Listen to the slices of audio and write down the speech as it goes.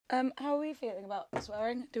How are we feeling about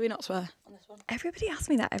swearing? Do we not swear on this one? Everybody asks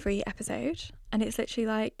me that every episode, and it's literally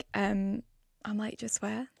like, I'm like, just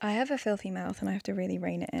swear. I have a filthy mouth and I have to really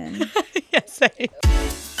rein it in. Yeah, same.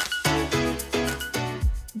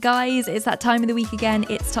 Guys, it's that time of the week again.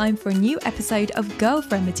 It's time for a new episode of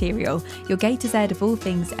Girlfriend Material, your gay to Z of all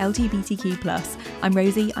things LGBTQ+. I'm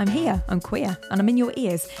Rosie, I'm here, I'm queer, and I'm in your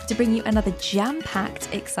ears to bring you another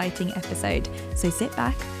jam-packed, exciting episode. So sit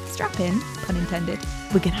back, strap in, pun intended,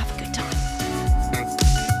 we're gonna have a good time.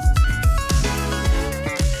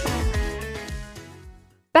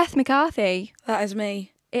 Beth McCarthy. That is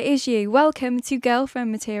me. It is you. Welcome to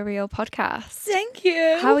Girlfriend Material Podcast. Thank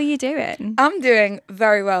you. How are you doing? I'm doing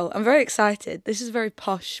very well. I'm very excited. This is a very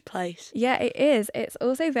posh place. Yeah, it is. It's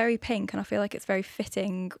also very pink, and I feel like it's very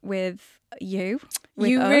fitting with you.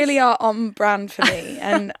 You really are on brand for me,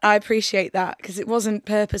 and I appreciate that because it wasn't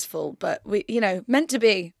purposeful, but we, meant to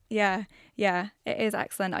be. Yeah, it is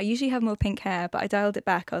excellent. I usually have more pink hair, but I dialed it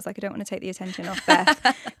back. I was like, I don't want to take the attention off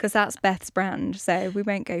Beth because that's Beth's brand, so we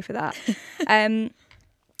won't go for that.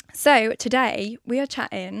 So today we are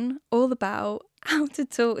chatting all about how to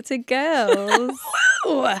talk to girls.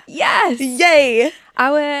 Wow. Yes. Yay.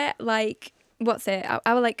 Our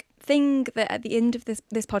thing that at the end of this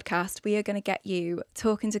podcast we are going to get you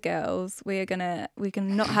talking to girls. We're gonna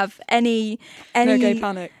not have any no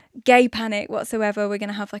gay panic whatsoever. We're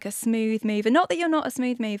gonna have like a smooth mover. Not that you're not a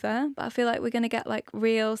smooth mover, but I feel like we're gonna get like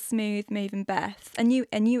real smooth moving Beth. A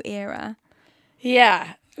new era.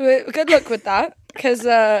 Yeah. Good luck with that, because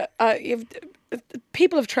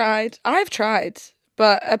people have tried. I've tried,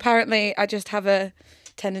 but apparently I just have a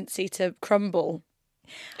tendency to crumble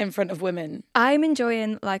in front of women. I'm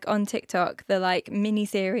enjoying, like, on TikTok, the like mini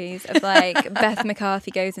series of like Beth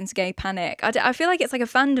McCarthy goes into gay panic. I feel like it's like a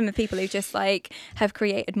fandom of people who just like have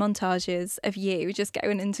created montages of you just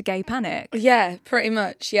going into gay panic. Yeah, pretty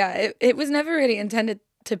much. Yeah, it was never really intended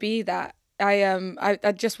to be that.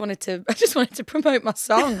 I just wanted to promote my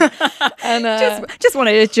song, and just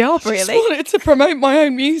wanted a job, really. Just wanted to promote my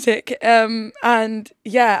own music. And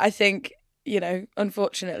yeah, I think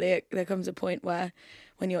unfortunately, there comes a point where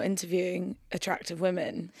when you're interviewing attractive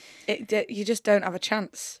women, you just don't have a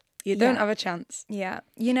chance. You don't have a chance. Yeah.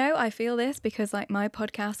 I feel this because like my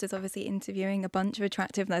podcast is obviously interviewing a bunch of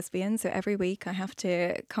attractive lesbians. So every week I have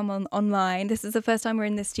to come online. This is the first time we're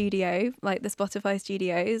in the studio, like the Spotify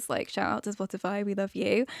studios. Like shout out to Spotify. We love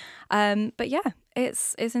you. But yeah,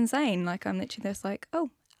 it's insane. Like I'm literally just like,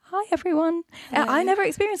 oh, hi everyone. Yeah. I never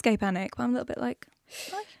experienced gay panic, but I'm a little bit like,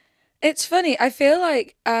 hi. It's funny. I feel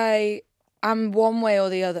like I'm one way or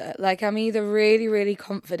the other. Like I'm either really, really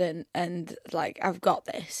confident and like I've got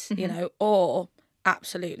this, or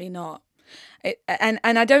absolutely not. And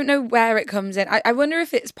I don't know where it comes in. I wonder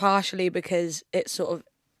if it's partially because it's sort of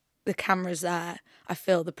the camera's there. I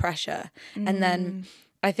feel the pressure, and then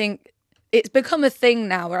I think it's become a thing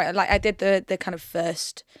now where I did the kind of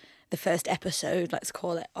first episode, let's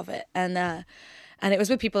call it, of it, and it was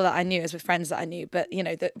with people that I knew, it was with friends that I knew, but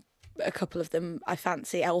that. A couple of them I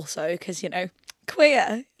fancy also because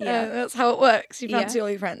queer. Yeah, that's how it works. You fancy all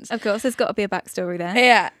your friends. Of course, there's got to be a backstory there.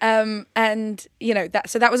 Yeah. And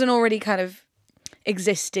that was an already kind of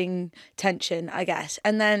existing tension, I guess.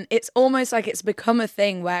 And then it's almost like it's become a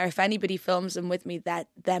thing where if anybody films them with me,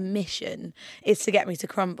 their mission is to get me to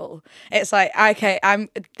crumble. It's like, okay,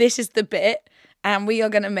 this is the bit, and we are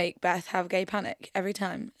gonna make Beth have gay panic every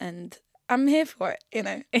time, and I'm here for it.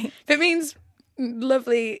 If it means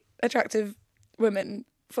lovely, attractive women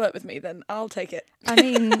flirt with me, then I'll take it. I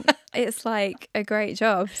mean, it's like a great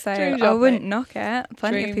job, so I wouldn't knock it.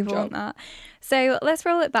 Plenty of people want that. So let's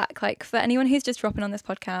roll it back. Like for anyone who's just dropping on this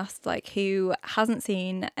podcast, like who hasn't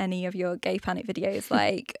seen any of your gay panic videos,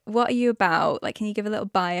 like what are you about? Like, can you give a little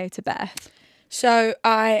bio to Beth? So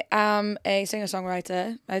I am a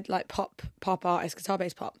singer-songwriter. I like pop artist,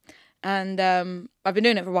 guitar-based pop, and I've been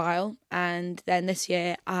doing it for a while. And then this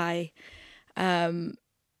year I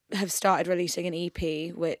have started releasing an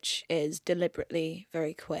EP, which is deliberately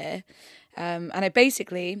very queer. And I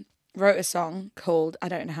basically wrote a song called I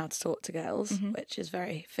Don't Know How to Talk to Girls, which is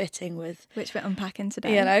very fitting with... Which we're unpacking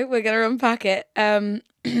today. We're going to unpack it. And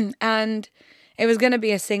it was going to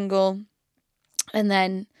be a single. And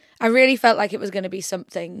then I really felt like it was going to be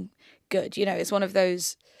something good. It's one of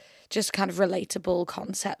those just kind of relatable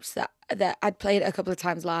concepts that I'd played a couple of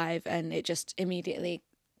times live, and it just immediately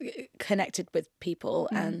connected with people,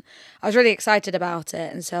 and I was really excited about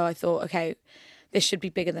it, and so I thought, okay, this should be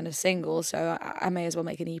bigger than a single, so I may as well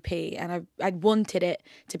make an EP. And I wanted it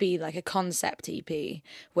to be like a concept EP,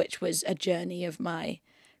 which was a journey of my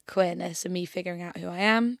queerness and me figuring out who I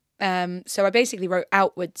am, So I basically wrote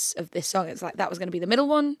outwards of this song. It's like that was going to be the middle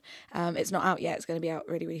one. It's not out yet. It's going to be out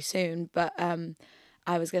really, really soon. But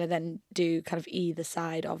I was going to then do kind of either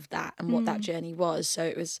side of that and what that journey was. So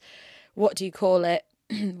it was, what do you call it?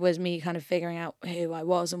 Was me kind of figuring out who I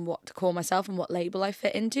was and what to call myself and what label I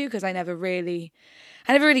fit into, because I never really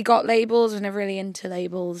got labels. I was never really into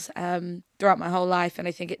labels throughout my whole life, and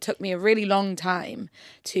I think it took me a really long time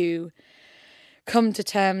to come to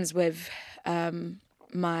terms with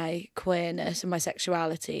my queerness and my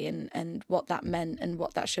sexuality and what that meant and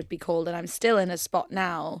what that should be called. And I'm still in a spot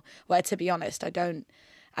now where, to be honest, I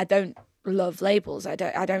don't love labels. I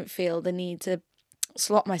don't feel the need to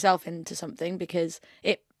slot myself into something, because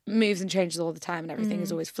it moves and changes all the time and everything is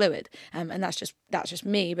always fluid, and that's just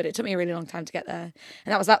me. But it took me a really long time to get there,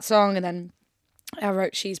 and that was that song. And then I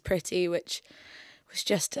wrote She's Pretty, which was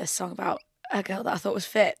just a song about a girl that I thought was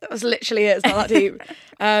fit. That was literally it. It's not that deep.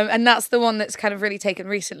 And that's the one that's kind of really taken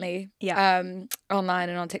recently, online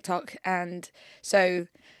and on TikTok. And so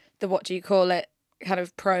the what do you call it kind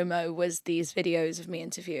of promo was these videos of me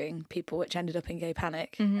interviewing people, which ended up in Gay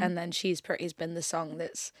Panic. And then She's Pretty has been the song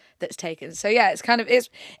that's taken. So yeah, it's kind of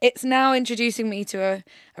it's now introducing me to a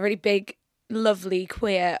really big, lovely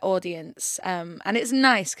queer audience, and it's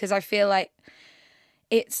nice because I feel like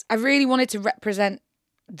I really wanted to represent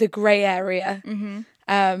the grey area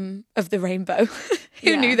of the rainbow.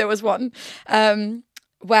 Who knew there was one?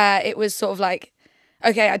 Where it was sort of like,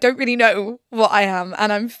 okay, I don't really know what I am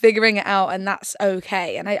and I'm figuring it out, and that's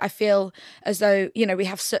okay. And I feel as though, we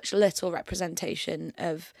have such little representation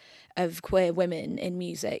of queer women in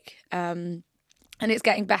music. And it's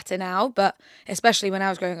getting better now, but especially when I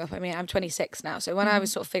was growing up, I mean, I'm 26 now. So when I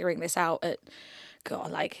was sort of figuring this out at,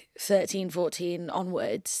 like 13, 14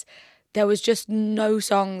 onwards, there was just no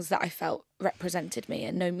songs that I felt represented me,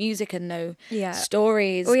 and no music and no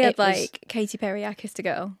stories. We had Katy Perry, I Kissed a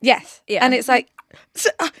Girl. Yes. Yeah. And it's like,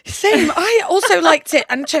 same. I also liked it,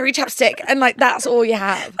 and Cherry Chapstick, and that's all you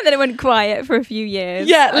have. And then it went quiet for a few years.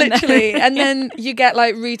 Yeah, literally. And then you get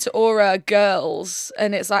Rita Ora, Girls,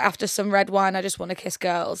 and it's like, after some red wine, I just want to kiss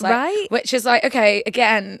girls. Right. Which is okay,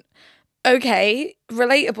 again, okay,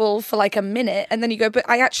 relatable for a minute, and then you go, but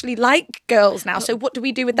I actually like girls now, so what do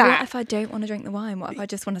we do with that? What if I don't want to drink the wine? What if I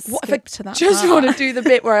just want to skip to that just part? want to do the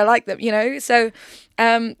bit where I like them, So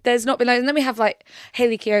there's not been and then we have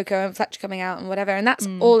Hayley Kiyoko and Fletcher coming out and whatever, and that's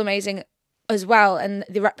all amazing as well, and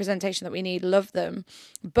the representation that we need, love them,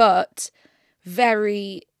 but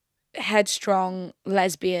very headstrong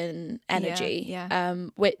lesbian energy,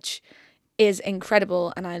 which is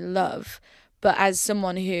incredible and I love. But as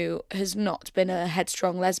someone who has not been a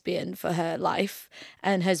headstrong lesbian for her life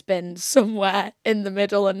and has been somewhere in the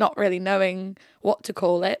middle and not really knowing what to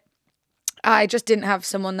call it, I just didn't have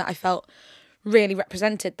someone that I felt really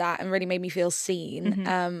represented that and really made me feel seen.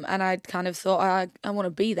 And I kind of thought, I want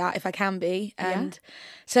to be that if I can be. And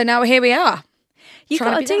so now here we are. You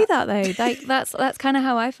got to do that though. That's kind of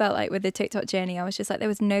how I felt with the TikTok journey. I was just there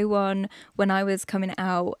was no one when I was coming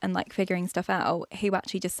out and figuring stuff out who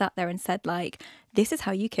actually just sat there and said this is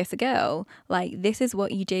how you kiss a girl. This is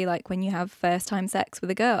what you do when you have first time sex with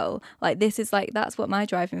a girl. This is that's what my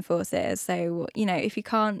driving force is. So, if you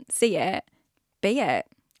can't see it, be it.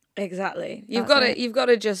 Exactly. You've got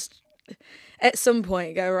to just at some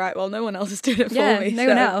point go, right, well, no one else is doing it for me. No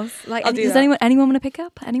one else. Does anyone want to pick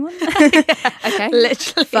up? Anyone? Okay.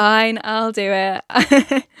 Literally. Fine, I'll do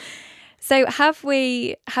it. So have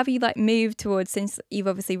you moved towards, since you've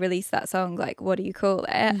obviously released that song, what do you call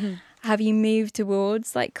it? Have you moved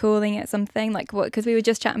towards calling it something? What, because we were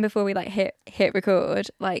just chatting before we hit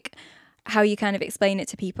record, how you kind of explain it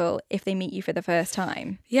to people if they meet you for the first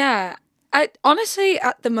time. Yeah. I honestly,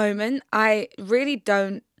 at the moment, I really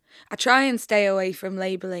don't. I try and stay away from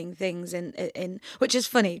labeling things in which is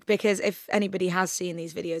funny, because if anybody has seen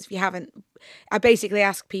these videos, if you haven't, I basically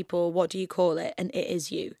ask people, what do you call it? And it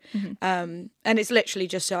is you. And it's literally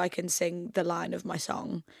just so I can sing the line of my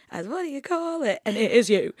song as, what do you call it? And it is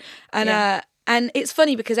you. And and it's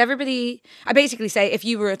funny because I basically say, if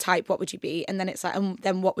you were a type, what would you be? And then it's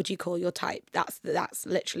then what would you call your type? That's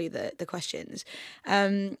literally the questions.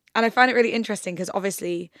 And I find it really interesting because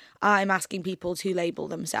obviously I'm asking people to label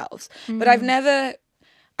themselves, but I've never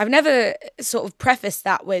sort of prefaced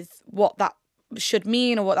that with what that should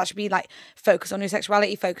mean or what that should be, focus on your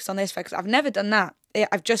sexuality, focus on this, focus. I've never done that.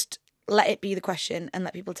 I've just let it be the question and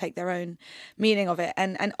let people take their own meaning of it.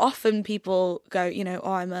 And often people go,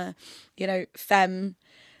 oh, I'm a, femme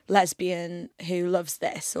lesbian who loves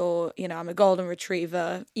this, or, I'm a golden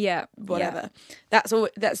retriever. Yeah. Whatever. Yeah.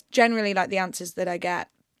 That's generally the answers that I get,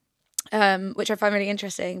 which I find really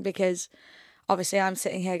interesting because obviously I'm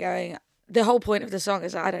sitting here going, the whole point of the song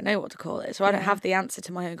is that I don't know what to call it, so I don't have the answer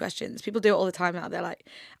to my own questions. People do it all the time now. They're like,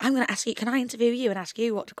 I'm going to ask you, can I interview you and ask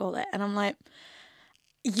you what to call it? And I'm like,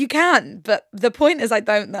 you can, but the point is I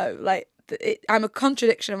don't know. Like, I'm a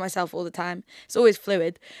contradiction of myself all the time. It's always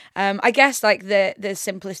fluid. I guess like the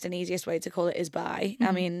simplest and easiest way to call it is bi.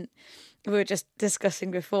 I mean, we were just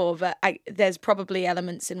discussing before, but there's probably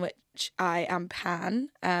elements in which I am pan.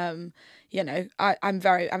 You know, I'm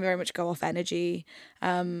very much go off energy.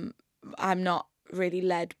 I'm not really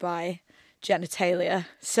led by genitalia,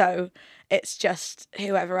 so it's just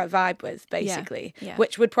whoever I vibe with, basically,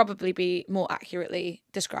 which would probably be more accurately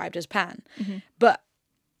described as pan. But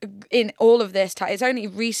in all of this time, it's only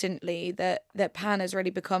recently that pan has really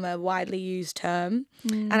become a widely used term.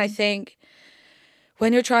 And I think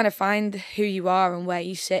when you're trying to find who you are and where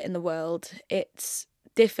you sit in the world, it's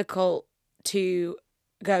difficult to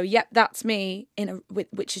go, yep, that's me,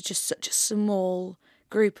 which is just such a small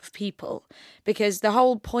group of people, because the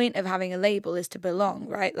whole point of having a label is to belong,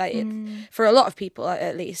 right? Like for a lot of people,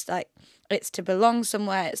 at least, like it's to belong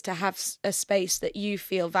somewhere. It's to have a space that you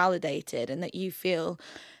feel validated and that you feel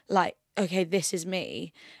like, okay, this is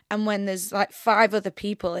me. And when there's like 5 other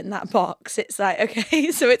people in that box, it's like,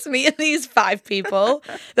 okay, so it's me and these 5 people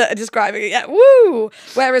that are describing it. Yeah, woo!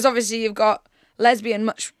 Whereas obviously you've got lesbian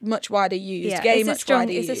much wider used, gay much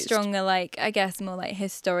wider used. It's a stronger, like, I guess more like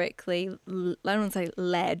historically, I don't want to say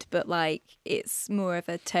led, but like it's more of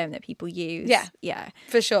a term that people use. Yeah,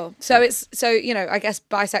 for sure. So you know, I guess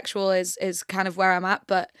bisexual is kind of where I'm at,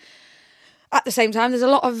 but at the same time, there's a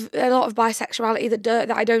lot of bisexuality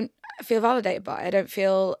that I don't feel validated by. I don't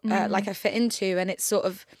feel like I fit into, and it's sort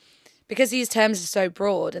of because these terms are so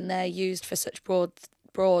broad and they're used for such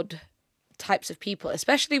broad types of people,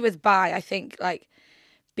 especially with bi. I think like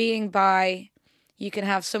being bi, you can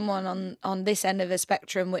have someone on this end of a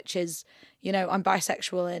spectrum, which is, you know, I'm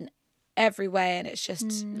bisexual in every way, and it's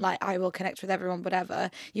just like I will connect with everyone, whatever.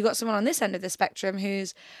 You got someone on this end of the spectrum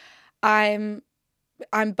who's I'm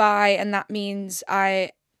bi, and that means I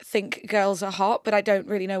think girls are hot, but I don't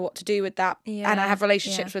really know what to do with that, and I have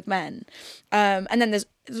relationships with men, and then there's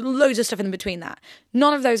loads of stuff in between that.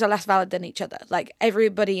 None of those are less valid than each other. Like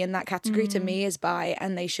everybody in that category to me is bi,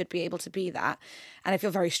 and they should be able to be that, and I feel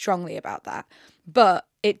very strongly about that. But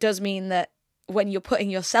it does mean that when you're putting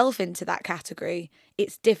yourself into that category,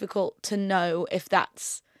 it's difficult to know if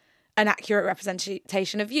that's an accurate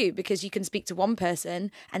representation of you, because you can speak to one person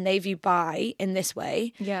and they view bi in this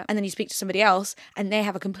way, and then you speak to somebody else and they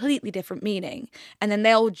have a completely different meaning, and then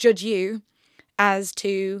they'll judge you as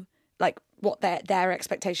to like what their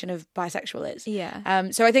expectation of bisexual is.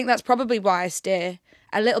 So I think that's probably why I steer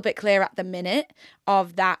a little bit clear at the minute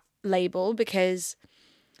of that label, because,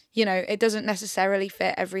 you know, it doesn't necessarily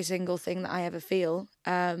fit every single thing that I ever feel.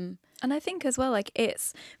 And I think as well, like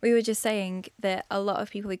we were just saying that a lot of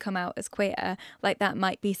people who come out as queer, like that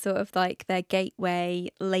might be sort of like their gateway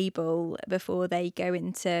label before they go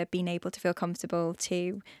into being able to feel comfortable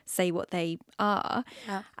to say what they are.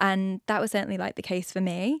 And that was certainly like the case for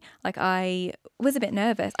me. Like I was a bit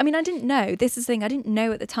nervous. I mean, I didn't know. This is the thing, I didn't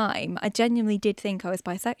know at the time. I genuinely did think I was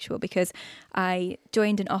bisexual because I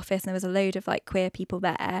joined an office and there was a load of like queer people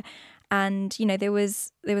there. And, you know, there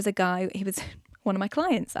was a guy, he was one of my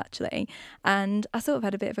clients actually, and I sort of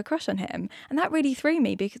had a bit of a crush on him, and that really threw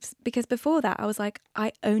me because before that I was like,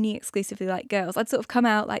 I only exclusively like girls. I'd sort of come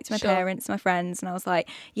out like to my parents, my friends, and I was like,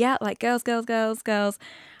 yeah, like girls,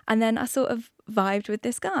 and then I sort of vibed with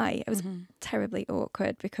this guy. It was terribly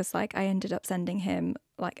awkward because like I ended up sending him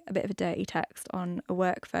like a bit of a dirty text on a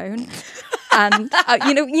work phone. And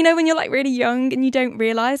you know when you're like really young and you don't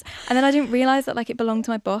realise, and then I didn't realise that like it belonged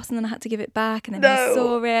to my boss, and then I had to give it back, and then he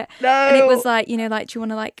saw it, and it was like, you know, like, do you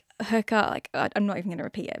want to like hook up? Like I'm not even going to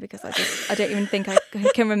repeat it because I don't even think I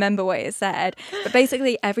can remember what it said, but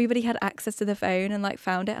basically everybody had access to the phone and like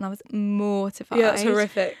found it, and I was mortified. Yeah, it's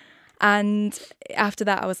horrific. And after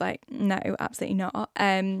that I was like, no, absolutely not.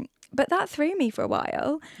 But that threw me for a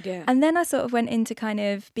while. Yeah. And then I sort of went into kind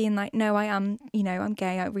of being like, no, I am, you know, I'm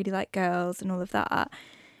gay. I really like girls and all of that.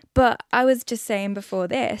 But I was just saying before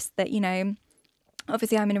this that, you know,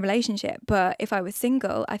 obviously I'm in a relationship, but if I was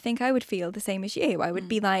single, I think I would feel the same as you. I would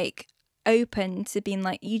be like open to being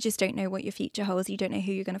like, you just don't know what your future holds. You don't know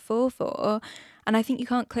who you're going to fall for. And I think you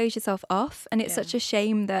can't close yourself off. And it's such a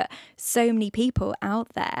shame that so many people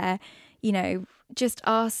out there, you know, just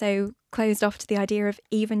are so closed off to the idea of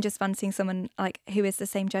even just fancying someone like who is the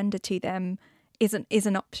same gender to them is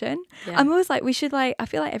an option. I'm always like, we should like, I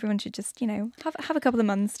feel like everyone should just, you know, have a couple of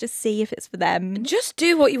months, just see if it's for them. Just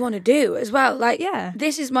do what you want to do as well. Like,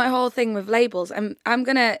 this is my whole thing with labels. I'm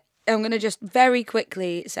gonna just very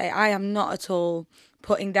quickly say I am not at all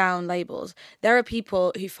putting down labels. There are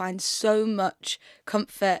people who find so much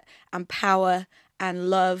comfort and power and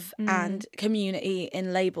love and community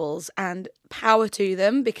in labels, and power to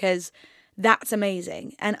them, because that's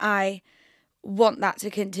amazing. And I want that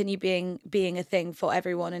to continue being a thing for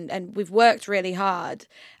everyone, and we've worked really hard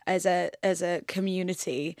as a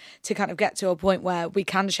community to kind of get to a point where we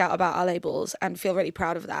can shout about our labels and feel really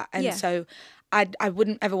proud of that. And so I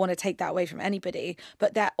wouldn't ever want to take that away from anybody,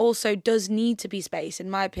 but there also does need to be space,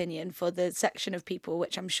 in my opinion, for the section of people,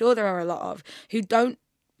 which I'm sure there are a lot of, who don't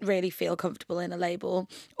really feel comfortable in a label,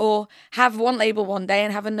 or have one label one day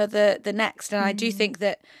and have another the next. And I do think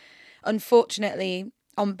that, unfortunately,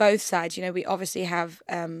 on both sides, you know, we obviously have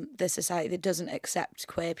the society that doesn't accept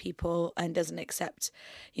queer people and doesn't accept,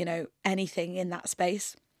 you know, anything in that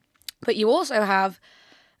space. But you also have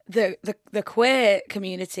the queer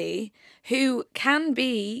community who can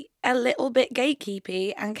be a little bit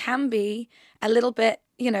gatekeepy and can be a little bit,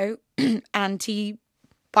 you know,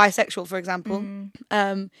 anti-bisexual, for example.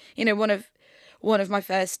 You know, one of my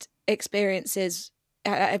first experiences,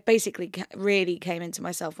 I basically really came into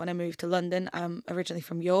myself when I moved to London. I'm originally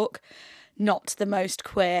from York, not the most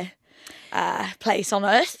queer place on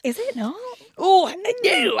earth. Is it not? Oh,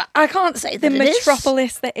 no, I can't say that the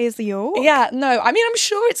metropolis that is York. Yeah, no, I mean, I'm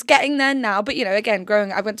sure it's getting there now, but, you know, again,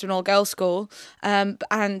 I went to an all-girls school,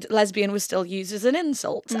 and lesbian was still used as an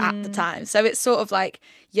insult at the time. So it's sort of like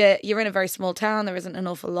you're in a very small town. There isn't an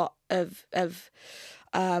awful lot of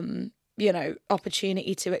you know,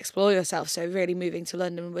 opportunity to explore yourself. So really moving to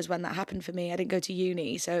London was when that happened for me. I didn't go to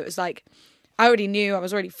uni, so it was like I already knew I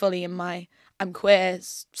was already fully in my I'm queer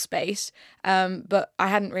space, but I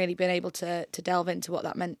hadn't really been able to delve into what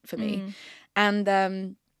that meant for me. And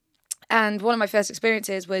one of my first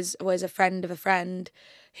experiences was a friend of a friend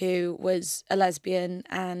who was a lesbian,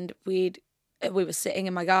 and we were sitting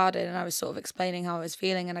in my garden, and I was sort of explaining how I was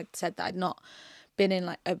feeling, and I said that I'd not been in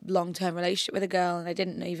like a long-term relationship with a girl, and I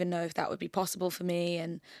didn't even know if that would be possible for me,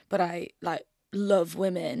 but I like love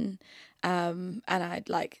women, and I'd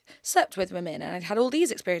like slept with women, and I'd had all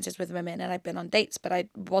these experiences with women, and I'd been on dates, but I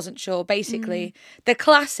wasn't sure. Basically the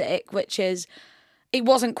classic, which is it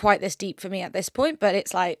wasn't quite this deep for me at this point, but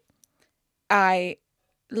it's like I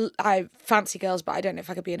fancy girls, but I don't know if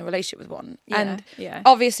I could be in a relationship with one.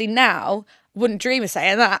 Obviously now wouldn't dream of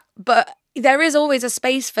saying that, but there is always a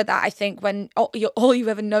space for that, I think, when all you've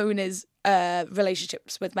ever known is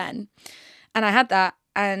relationships with men. And I had that,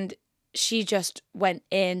 and she just went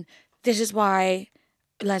in. This is why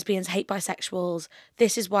lesbians hate bisexuals.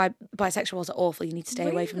 This is why bisexuals are awful. You need to stay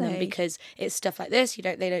away from them because it's stuff like this.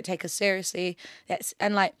 They don't take us seriously.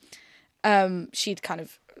 And like, she'd kind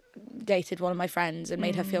of dated one of my friends and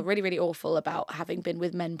made her feel really, really awful about having been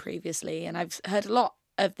with men previously. And I've heard a lot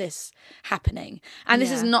of this happening, and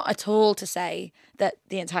this is not at all to say that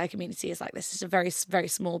the entire community is like this. It's a very, very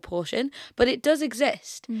small portion, but it does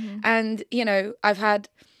exist. And you know, I've had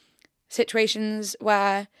situations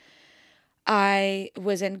where I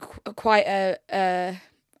was in quite a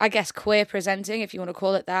I guess queer presenting, if you want to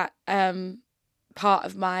call it that, part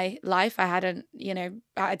of my life. I hadn't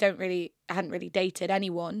really dated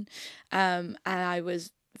anyone, and I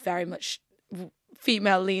was very much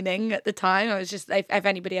female leaning at the time. I was just, if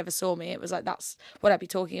anybody ever saw me, it was like that's what I'd be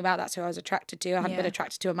talking about. That's who I was attracted to. I hadn't been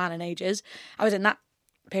attracted to a man in ages. I was in that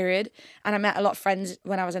period, and I met a lot of friends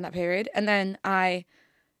when I was in that period, and then I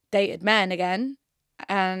dated men again,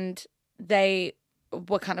 and they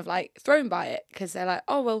were kind of like thrown by it because they're like,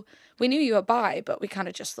 oh well, we knew you were bi, but we kind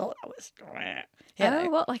of just thought that was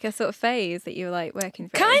what, like a sort of phase that you were like working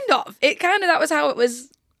through? That was how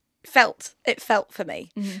it felt for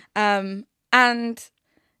me. And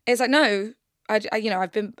it's like, no,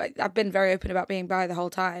 I've been very open about being bi the whole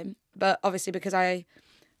time, but obviously because I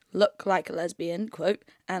look like a lesbian, quote,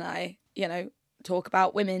 and I, you know, talk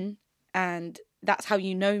about women, and that's how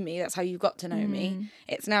you know me, that's how you've got to know me.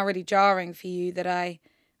 It's now really jarring for you that I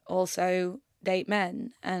also date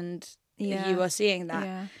men, and you are seeing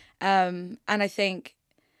that. And I think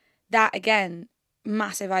that, again,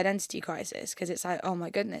 massive identity crisis, because it's like, oh my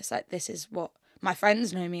goodness, like this is what my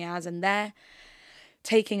friends know me as, and they're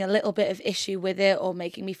taking a little bit of issue with it, or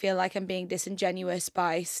making me feel like I'm being disingenuous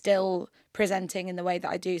by still presenting in the way that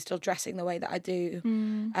I do, still dressing the way that I do,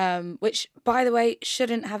 which, by the way,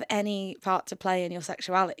 shouldn't have any part to play in your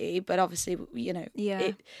sexuality, but obviously, you know,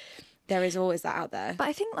 there is always that out there. But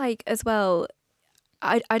I think, like, as well,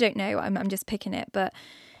 I don't know, I'm just picking it, but,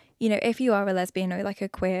 you know, if you are a lesbian or like a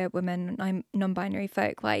queer woman, I'm non-binary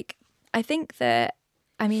folk, like, I think that,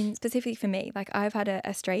 I mean, specifically for me, like I've had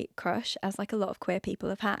a straight crush, as like a lot of queer people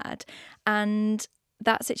have had. And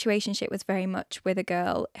that situationship was very much with a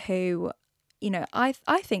girl who I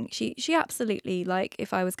think she absolutely, like,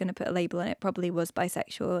 if I was going to put a label on it, probably was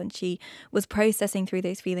bisexual, and she was processing through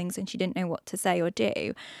those feelings and she didn't know what to say or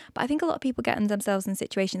do. But I think a lot of people get themselves in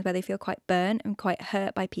situations where they feel quite burnt and quite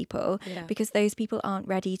hurt by people because those people aren't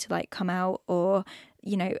ready to like come out. Or,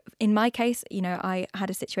 in my case, I had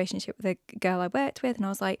a situationship with a girl I worked with, and I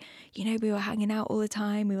was like, we were hanging out all the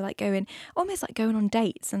time. We were like almost like going on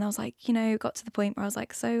dates. And I was like, got to the point where I was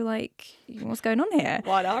like, so like, what's going on here?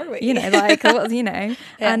 What are we? Yeah.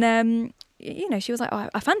 And, she was like, oh,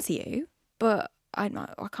 I fancy you, but I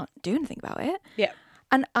can't do anything about it. Yeah.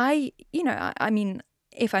 And I mean,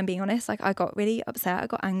 if I'm being honest, like, I got really upset. I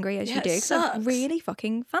got angry, as you do, because I really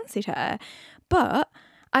fucking fancied her. But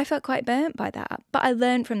I felt quite burnt by that. But I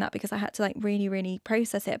learned from that because I had to like really, really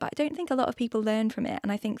process it. But I don't think a lot of people learn from it.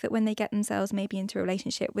 And I think that when they get themselves maybe into a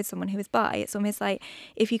relationship with someone who is bi, it's almost like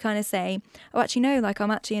if you kind of say, oh, actually, no, like,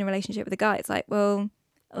 I'm actually in a relationship with a guy. It's like, well,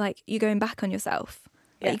 like, you're going back on yourself.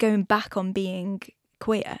 Like, you're going back on being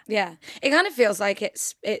queer. Yeah. It kind of feels like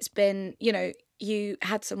it's been, you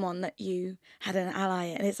had someone that you had an ally,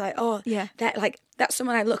 and it's like, oh, yeah, that's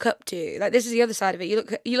someone I look up to. Like, this is the other side of it.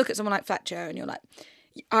 You look at someone like Fletcher, and you're like,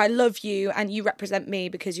 I love you, and you represent me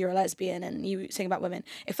because you're a lesbian and you sing about women.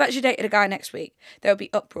 If Fletcher dated a guy next week, there would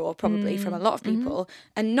be uproar probably from a lot of people,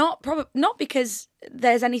 and not because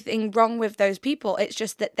there's anything wrong with those people. It's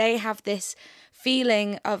just that they have this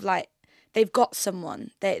feeling of like they've got someone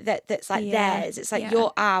that's like theirs. It's like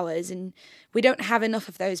you're ours, and we don't have enough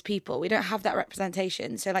of those people. We don't have that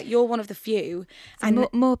representation. So like you're one of the few. So and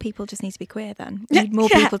more people just need to be queer then. We need more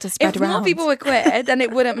people to spread around. If more people were queer, then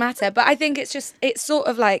it wouldn't matter. But I think it's sort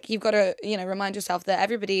of like you've got to, remind yourself that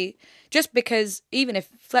everybody, just because even if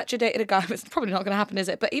Fletcher dated a guy, it's probably not going to happen, is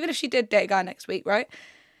it? But even if she did date a guy next week, right?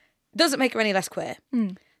 Doesn't make her any less queer.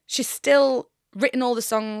 She's still written all the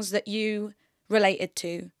songs that you related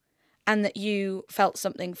to and that you felt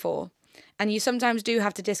something for. And you sometimes do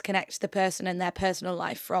have to disconnect the person and their personal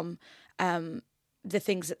life from the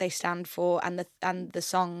things that they stand for and the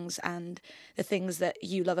songs and the things that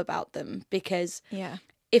you love about them. Because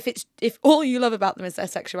if all you love about them is their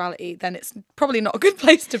sexuality, then it's probably not a good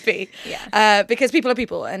place to be. Because people are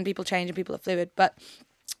people, and people change, and people are fluid. But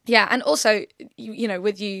yeah, and also,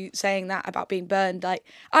 with you saying that about being burned, like,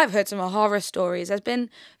 I've heard some horror stories. There's been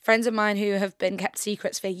friends of mine who have been kept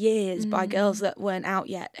secrets for years by girls that weren't out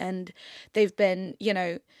yet, and they've been,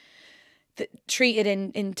 treated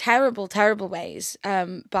in terrible, terrible ways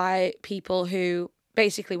by people who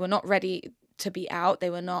basically were not ready to be out. They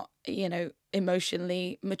were not,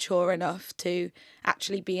 emotionally mature enough to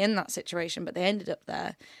actually be in that situation, but they ended up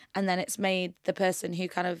there. And then it's made the person who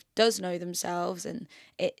kind of does know themselves and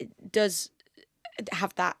it does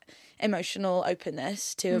have that emotional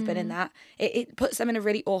openness to have been in that, it puts them in a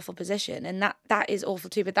really awful position. And that is awful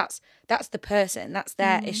too, but that's the person, that's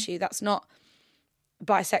their issue. That's not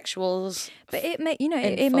bisexuals. But it made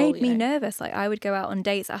me nervous. Like, I would go out on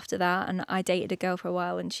dates after that, and I dated a girl for a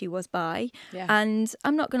while and she was bi. And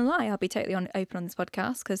I'm not gonna lie, I'll be totally open on this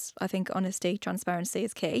podcast because I think honesty, transparency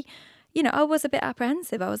is key. I was a bit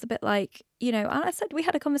apprehensive. I was a bit like, and I said, we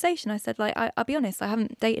had a conversation. I said, like, I'll be honest, I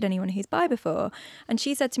haven't dated anyone who's bi before. And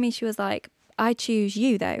she said to me, she was like, I choose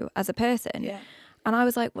you though as a person. And I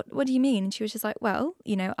was like, what do you mean? And she was just like, well,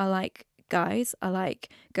 I like guys, I like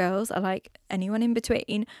girls, I like anyone in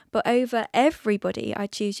between, but over everybody I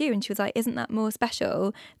choose you. And she was like, isn't that more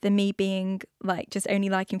special than me being like just only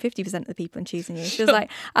liking 50% of the people and choosing you? She was like,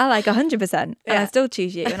 I like 100% and I still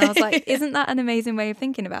choose you. And I was like, isn't that an amazing way of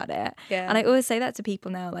thinking about it? And I always say that to people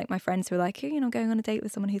now, like my friends who are like, oh, going on a date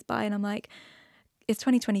with someone who's bi, and I'm like, it's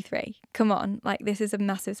 2023, come on, like this is a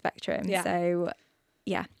massive spectrum. So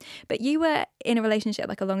yeah. But you were in a relationship,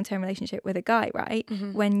 like a long-term relationship with a guy, right?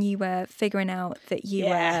 When you were figuring out that you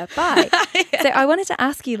were bi. So I wanted to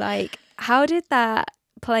ask you, like, how did that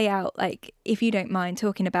play out? Like, if you don't mind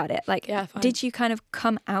talking about it, like, did you kind of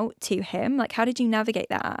come out to him? Like, how did you navigate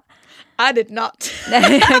that? I did not.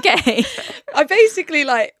 Okay. I basically,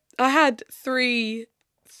 like, I had three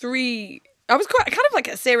I was kind of like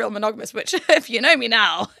a serial monogamous, which if you know me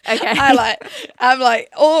now, I'm like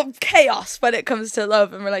all chaos when it comes to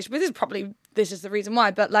love and relationships. This is the reason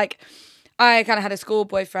why. But like, I kind of had a school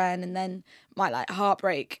boyfriend, and then my like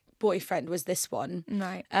heartbreak boyfriend was this one,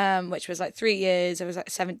 right? Which was like 3 years. It was like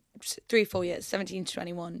 4 years, 17 to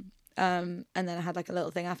 21. And then I had like a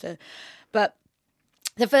little thing after, but.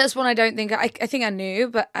 The first one, I don't think, I think I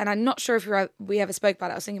knew, and I'm not sure if we ever spoke about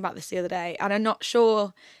it. I was thinking about this the other day, and I'm not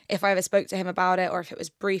sure if I ever spoke to him about it or if it was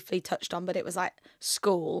briefly touched on, but it was like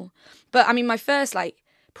school. But I mean, my first like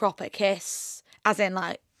proper kiss, as in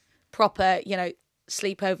like proper,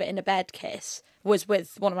 sleepover in a bed kiss, was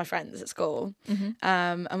with one of my friends at school.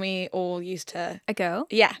 And we all used to... A girl?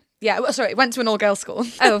 Yeah. Yeah, well, sorry, went to an all-girls school.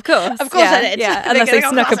 Oh, of course. Of course I did. Yeah, unless they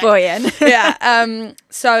snuck a boy in. Yeah.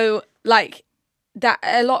 So, like, that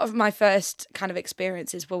a lot of my first kind of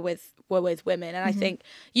experiences were with women. And I think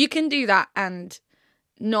you can do that and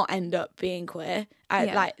not end up being queer.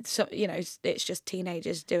 Like, so, you know, it's just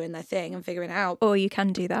teenagers doing their thing and figuring it out. Or you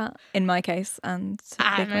can do that, in my case, and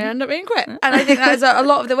end up being queer. And I think that is a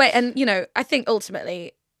lot of the way. And, you know, I think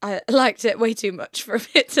ultimately I liked it way too much for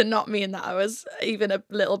it to not mean that I was even a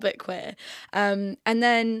little bit queer. And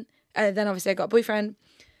then obviously I got a boyfriend.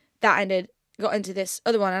 That ended, got into this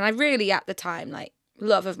other one. And I really, at the time, like,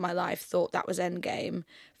 love of my life, thought that was endgame.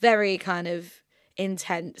 Very kind of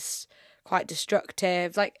intense, quite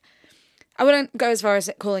destructive. Like, I wouldn't go as far as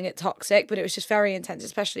calling it toxic, but it was just very intense,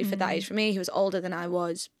 especially for that age. For me, he was older than I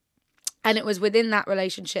was. And it was within that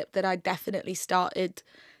relationship that I definitely started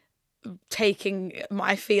taking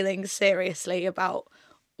my feelings seriously about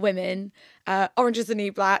women. Orange is the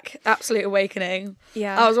New Black, absolute awakening.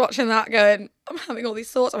 Yeah. I was watching that going, I'm having all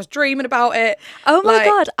these thoughts. I was dreaming about it. Oh my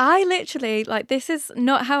God. I literally, like, this is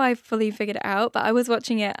not how I fully figured it out, but I was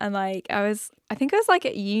watching it and, like, I think I was, like,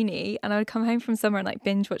 at uni, and I would come home from somewhere and, like,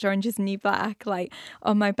 binge watch Orange is the New Black, like,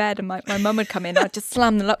 on my bed, and my mum would come in, and I'd just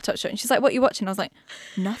slam the laptop shut, and she's like, what are you watching? I was like,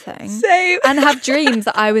 nothing. Same. And have dreams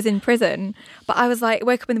that I was in prison. But I was like,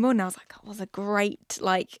 woke up in the morning, I was like, oh, it was a great,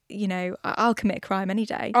 like, you know, I'll commit a crime any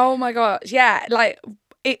day. Oh my gosh, yeah, like,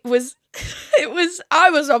 it was, I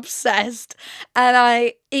was obsessed,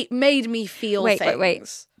 and it made me feel things.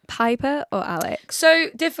 Wait. Piper or Alex? So,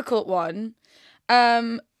 difficult one.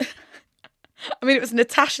 I mean, it was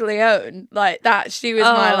Natasha Lyonne, like that. She was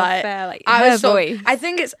my like. Fair, like her voice. I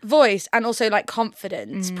think it's voice and also like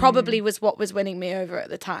confidence. Probably was what was winning me over at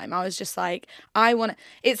the time. I was just like, I want.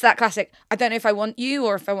 It's that classic. I don't know if I want you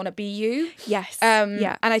or if I want to be you. Yes.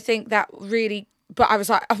 Yeah. And I think that really. But I was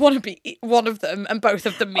like, I want to be one of them, and both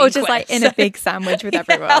of them. Or just like in a big sandwich with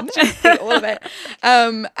everyone. I'll just eat all of it.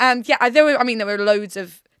 And yeah, there were loads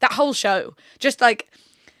of that whole show. Just like,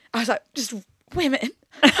 I was like, just women.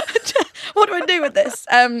 What do I do with this?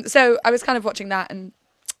 So I was kind of watching that, and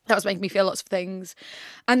that was making me feel lots of things.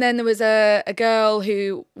 And then there was a girl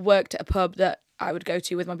who worked at a pub that I would go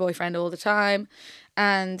to with my boyfriend all the time,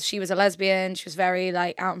 and she was a lesbian. She was very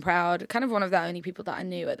like out and proud, kind of one of the only people that I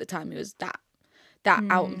knew at the time who was that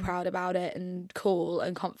out and proud about it and cool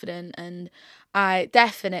and confident. And I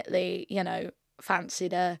definitely, you know,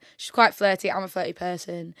 fancied her. She's quite flirty. I'm a flirty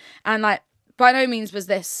person, and like by no means was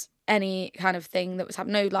this any kind of thing that was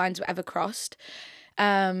happening. No lines were ever crossed,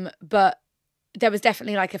 but there was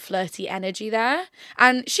definitely like a flirty energy there,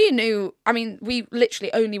 and she knew. I mean, we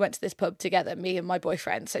literally only went to this pub together, me and my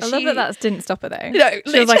boyfriend. So I love that didn't stop her though. No,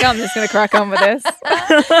 she was like, I'm just gonna crack on with this.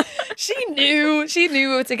 She knew we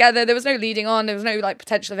were together. There was no leading on. There was no like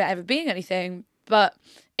potential of it ever being anything, but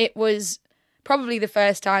it was probably the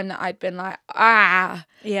first time that I'd been like,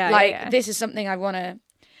 this is something I want to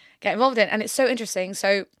get involved in. And it's so interesting.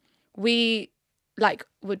 So we like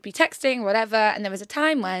would be texting, whatever, and there was a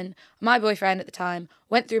time when my boyfriend at the time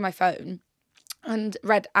went through my phone and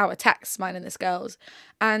read our texts, mine and this girl's.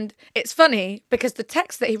 And it's funny because the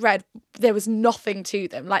texts that he read, there was nothing to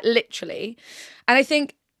them, like literally. And I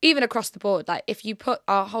think even across the board, like if you put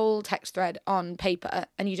our whole text thread on paper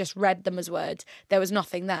and you just read them as words, there was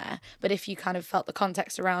nothing there. But if you kind of felt the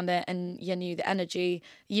context around it and you knew the energy,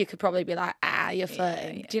 you could probably be like, you're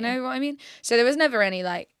flirting. Yeah. Do you know what I mean? So there was never any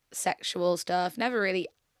like sexual stuff, never really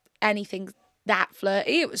anything that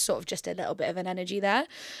flirty. It was sort of just a little bit of an energy there.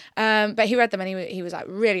 But he read them and he was like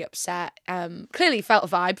really upset. Clearly felt a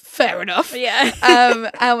vibe. Fair enough. Yeah.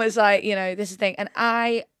 And was like, you know, this is the thing. And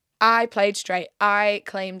I played straight. I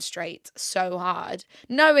claimed straight so hard,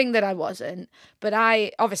 knowing that I wasn't, but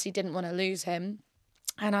I obviously didn't want to lose him.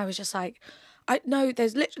 And I was just like,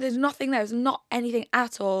 there's nothing there. There's not anything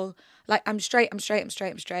at all. Like, I'm straight.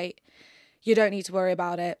 You don't need to worry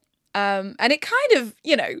about it. And it kind of,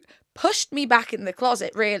 you know, pushed me back in the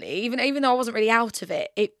closet, really, even though I wasn't really out of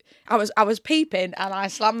it. I was peeping, and I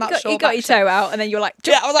slammed that short. You got your toe out, and then you're like,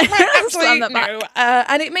 yeah, I was like, slam that back. No.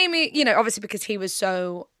 And it made me, you know, obviously because he was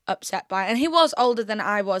so upset by it, and he was older than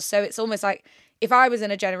I was, so it's almost like if I was in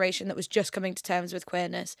a generation that was just coming to terms with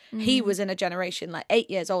queerness, he was in a generation like 8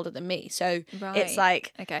 years older than me. So it's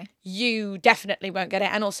like, okay, you definitely won't get it.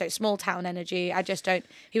 And also small town energy. I just don't,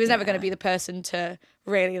 he was never going to be the person to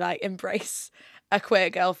really like embrace a queer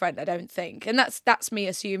girlfriend, I don't think. And that's me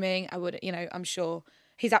assuming. I would, you know, I'm sure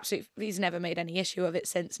he's never made any issue of it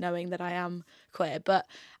since, knowing that I am queer. But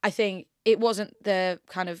I think it wasn't the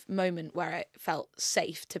kind of moment where it felt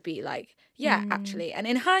safe to be like, actually. And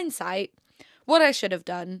in hindsight, what I should have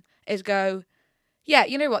done is go, yeah,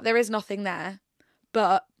 you know what? There is nothing there,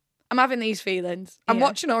 but I'm having these feelings. I'm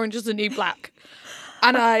watching Orange is the New Black.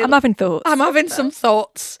 And I'm having thoughts. I'm having some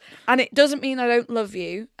thoughts. And it doesn't mean I don't love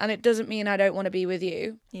you. And it doesn't mean I don't want to be with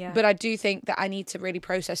you. Yeah. But I do think that I need to really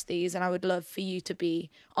process these. And I would love for you to be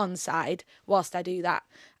on side whilst I do that.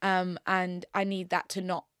 And I need that to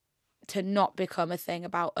not become a thing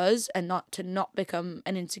about us and not become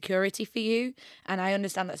an insecurity for you. And I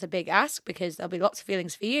understand that's a big ask because there'll be lots of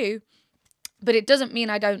feelings for you. But it doesn't mean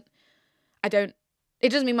it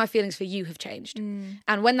doesn't mean my feelings for you have changed.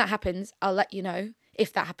 And when that happens, I'll let you know.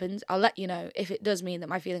 If that happens, I'll let you know. If it does mean that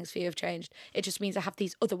my feelings for you have changed, it just means I have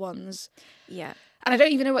these other ones. Yeah. And I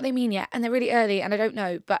don't even know what they mean yet. And they're really early and I don't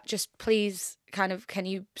know. But just please kind of, can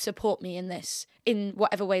you support me in this in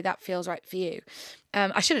whatever way that feels right for you?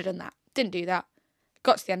 I should have done that. Didn't do that.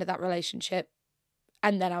 Got to the end of that relationship.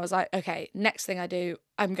 And then I was like, okay, next thing I do,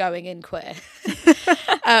 I'm going in queer.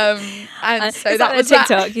 And so that was TikTok.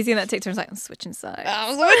 that. You seen that TikTok? I was like, I'm switching sides. I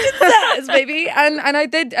was switching sides, baby. And I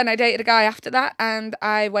did. And I dated a guy after that. And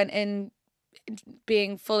I went in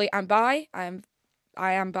being fully, I'm bi. I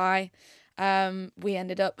am bi. We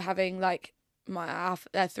ended up having like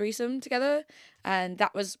a threesome together. And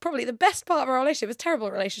that was probably the best part of our relationship. It was a terrible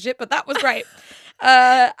relationship, but that was great.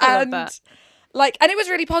 I love that. And it was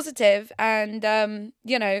really positive, and and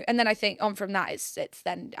then I think on from that, it's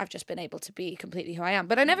then I've just been able to be completely who I am.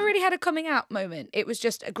 But I never really had a coming out moment. It was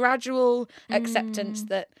just a gradual acceptance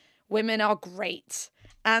that women are great,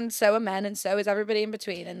 and so are men, and so is everybody in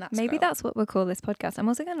between. And that's what we'll call this podcast. I'm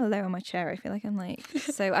also going to lower my chair. I feel like I'm like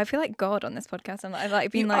I feel like God on this podcast. I've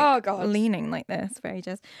like been leaning like this for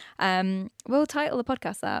ages. We'll title the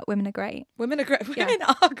podcast that "Women Are Great." Women are great. Women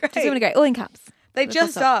are great. Just women are great. All in caps. They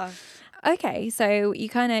just are. Okay, so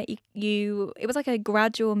it was like a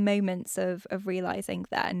gradual moments of realizing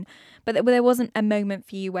then, but there wasn't a moment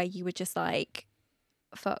for you where you were just like,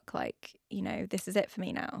 fuck, like, this is it for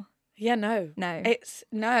me now. Yeah, no.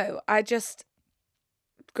 I just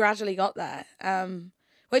gradually got there,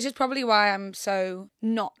 which is probably why I'm so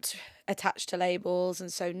not attached to labels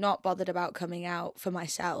and so not bothered about coming out for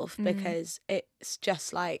myself, because it's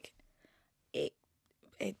just like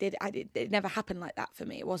it never happened like that for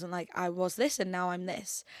me. It wasn't like I was this and now I'm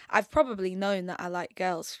this. I've probably known that I like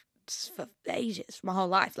girls for ages, my whole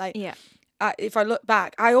life. Like, if I look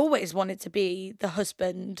back, I always wanted to be the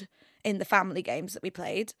husband in the family games that we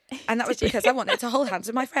played, and that was because I wanted to hold hands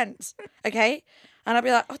with my friends. Okay, and I'd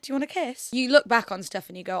be like, "Oh, do you want a kiss?" You look back on stuff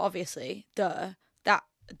and you go, "Obviously, duh."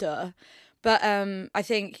 But I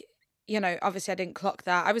think obviously I didn't clock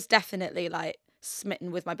that. I was definitely like smitten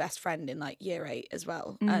with my best friend in like year 8 as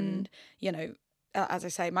well. And as I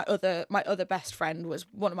say, my other best friend was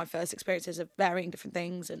one of my first experiences of varying different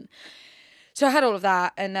things, and so I had all of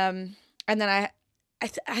that, and then I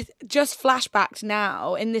just flashbacked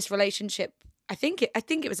now in this relationship. I think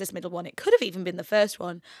it was this middle one. It could have even been the first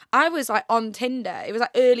one. I was like on Tinder. It was like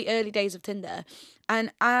early days of Tinder,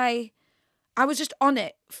 and I was just on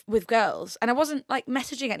it with girls, and I wasn't like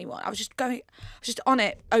messaging anyone. I was just on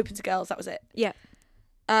it, open to girls. That was it. Yeah.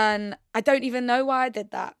 And I don't even know why I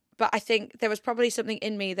did that, but I think there was probably something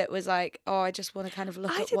in me that was like, oh, I just want to kind of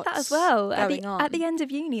look at what's going on. I did that as well at the end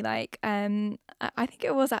of uni. Like, I think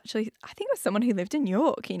it was someone who lived in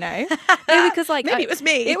York. Maybe because like maybe it was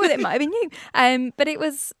me. It might have been you. But it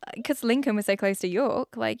was because Lincoln was so close to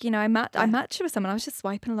York. Like, I matched with someone. I was just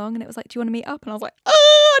swiping along, and it was like, do you want to meet up? And I was like, oh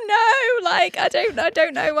no, like I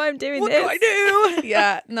don't know why I'm doing this. What do I do?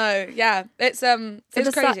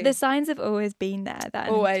 It's crazy. The signs have always been there. Then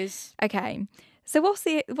always. Okay. So what's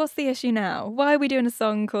the issue now? Why are we doing a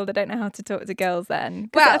song called "I Don't Know How to Talk to Girls"? Then,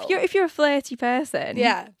 well, if you're a flirty person,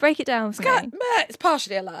 break it down for me. It's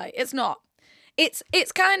partially a lie. It's not. It's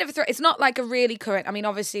kind of it's not like a really current. I mean,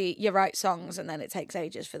 obviously you write songs and then it takes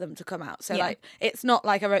ages for them to come out. So like it's not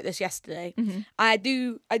like I wrote this yesterday. Mm-hmm. I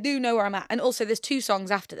do know where I'm at, and also there's 2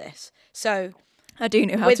 songs after this. So I do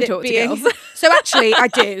know how to talk to girls. So actually, I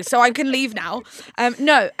do. So I can leave now.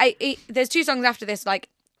 There's 2 songs after this. Like,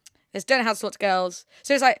 there's Don't Know How to Talk to Girls.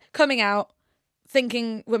 So it's like coming out,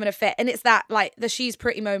 thinking women are fit, and it's that like the she's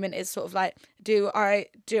pretty moment is sort of like, do I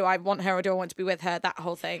want her or do I want to be with her? That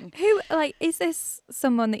whole thing. Who, like, is this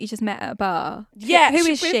someone that you just met at a bar? Yeah. Who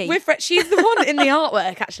is she? She's the one in the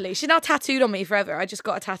artwork, actually. She's now tattooed on me forever. I just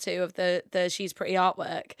got a tattoo of the She's Pretty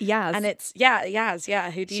artwork. Yaz. And it's,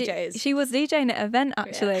 Yaz, who DJs. She was DJing at an event,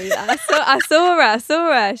 actually. Yeah. I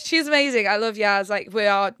saw her. She's amazing. I love Yaz. Like, we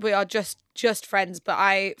are just friends, but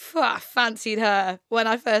I fancied her when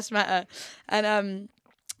I first met her. And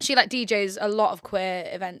she like DJs a lot of queer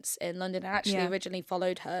events in London. I actually Yeah. originally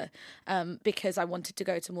followed her because I wanted to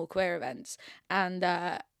go to more queer events, and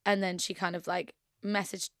then she kind of like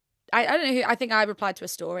messaged. I don't know who. I think I replied to a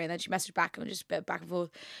story, and then she messaged back, and just a bit back and forth.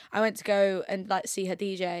 I went to go and like see her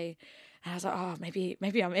DJ, and I was like, oh,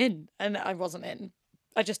 maybe I'm in, and I wasn't in.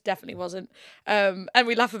 I just definitely wasn't. And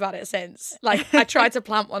we laugh about it since. Like, I tried to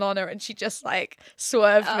plant one on her and she just like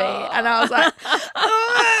swerved me. And I was like,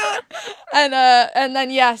 "Ah!" And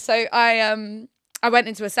then yeah, so I went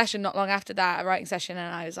into a session not long after that, a writing session,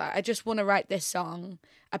 and I was like, I just want to write this song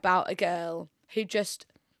about a girl who just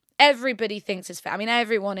everybody thinks is fit. I mean,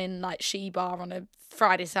 everyone in like She Bar on a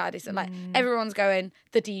Friday, Saturday, so like everyone's going,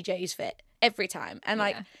 the DJ's fit every time. And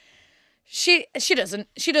like she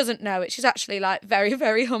doesn't know it. She's actually like very,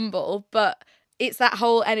 very humble, but it's that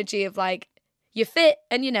whole energy of like, you're fit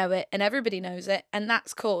and you know it and everybody knows it, and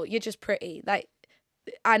that's cool. You're just pretty. Like,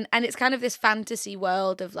 and it's kind of this fantasy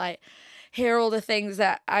world of like, here are all the things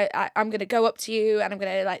that I'm going to go up to you and I'm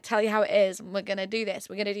going to like tell you how it is, and we're going to do this,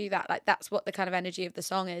 we're going to do that. Like, that's what the kind of energy of the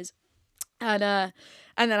song is. And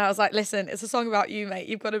then I was like, listen, it's a song about you, mate.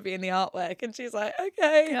 You've got to be in the artwork. And she's like,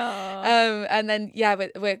 okay. And then, yeah,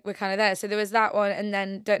 we're kind of there. So there was that one. And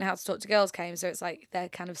then Don't Know How to Talk to Girls came. So it's like their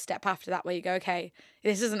kind of step after that where you go, okay,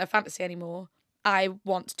 this isn't a fantasy anymore. I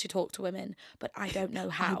want to talk to women, but I don't know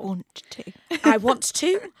how. I want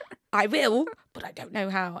to. I will, but I don't know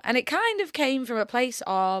how. And it kind of came from a place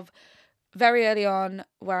of very early on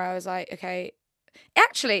where I was like, okay,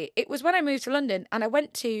 actually, it was when I moved to London and I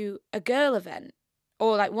went to a girl event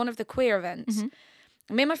or like one of the queer events.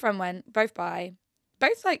 Mm-hmm. Me and my friend went, both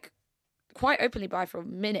like quite openly bi for a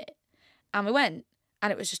minute. And we went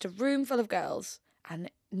and it was just a room full of girls and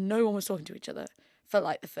no one was talking to each other for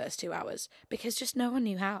like the first 2 hours because just no one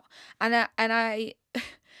knew how. And I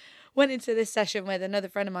went into this session with another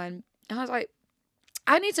friend of mine and I was like,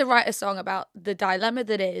 I need to write a song about the dilemma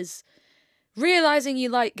that is realising you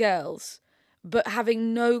like girls but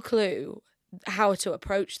having no clue how to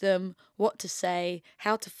approach them, what to say,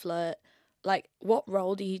 how to flirt, like what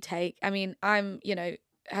role do you take? I mean,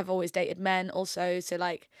 have always dated men also, so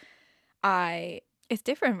like it's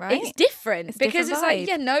different, right? It's different because it's like,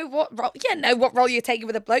 what role you're taking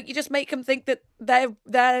with a bloke. You just make them think that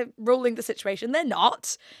they're ruling the situation. They're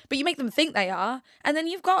not, but you make them think they are, and then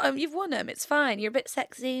you've got them. You've won them. It's fine. You're a bit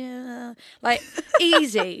sexy, like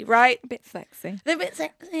easy, right? A bit sexy. They're a bit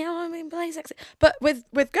sexy. I mean, play sexy. But with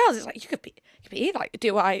girls, it's like you could be like,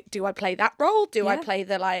 do I play that role? Do I play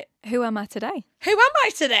the like? Who am I today? Who am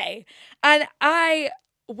I today? And I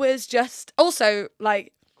was just also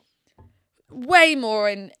like, way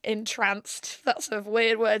more entranced, that's a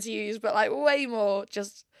weird word to use, but like way more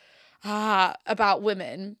just about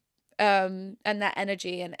women and that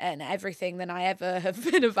energy and everything than I ever have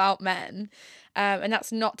been about men. And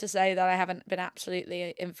that's not to say that I haven't been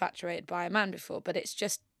absolutely infatuated by a man before, but it's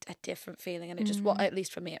just a different feeling, and it just, at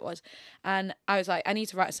least for me it was. And I was like, I need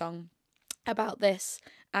to write a song about this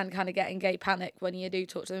and kind of getting gay panic when you do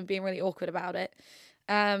talk to them and being really awkward about it.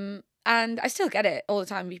 And I still get it all the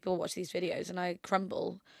time. People watch these videos and I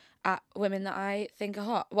crumble at women that I think are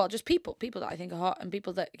hot. Well, just people that I think are hot and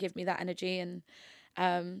people that give me that energy. And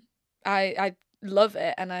I love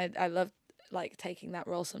it. And I love like taking that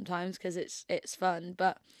role sometimes because it's fun.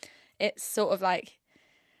 But it's sort of like,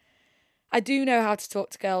 I do know how to talk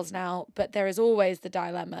to girls now, but there is always the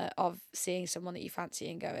dilemma of seeing someone that you fancy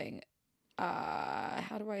and going,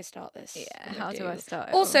 how do I start this? Yeah, how do I start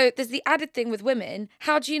it? Also, there's the added thing with women.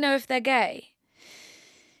 How do you know if they're gay?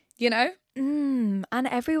 You know? And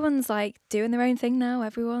everyone's like doing their own thing now.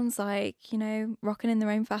 Everyone's like, rocking in their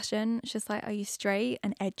own fashion. It's just like, are you straight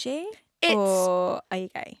and edgy? Or are you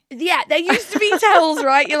gay? Yeah, there used to be tells,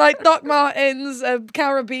 right? You're like Doc Martens, a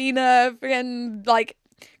carabiner, friggin' like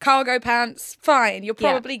cargo pants. Fine, you're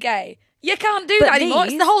probably gay. You can't do that anymore.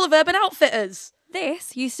 It's the whole of Urban Outfitters.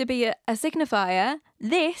 This used to be a signifier.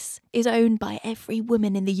 This is owned by every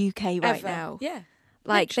woman in the UK right now. Yeah.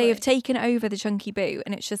 Like, literally. They have taken over the chunky boot,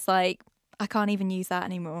 and it's just like, I can't even use that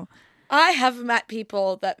anymore. I have met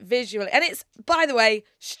people that visually, and it's, by the way,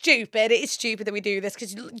 stupid. It is stupid that we do this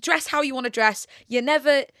because you dress how you want to dress.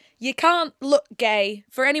 You can't look gay.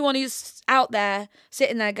 For anyone who's out there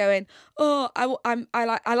sitting there going, oh,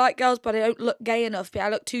 I like girls, but I don't look gay enough. But I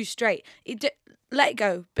look too straight. Let it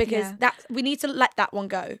go because we need to let that one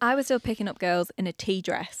go. I was still picking up girls in a tea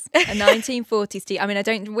dress, a 1940s tea. I mean, I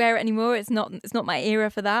don't wear it anymore. It's not my era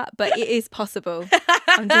for that, but it is possible.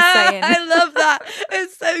 I'm just saying. I love that.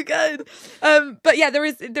 It's so good. But yeah, there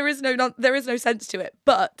is no sense to it.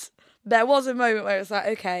 But there was a moment where it's like,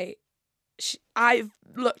 okay, I've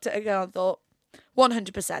looked at a girl and thought,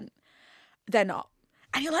 100%, they're not.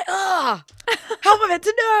 And you're like, how am I meant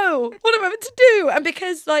to know? What am I meant to do? And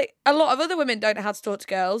because like a lot of other women don't know how to talk to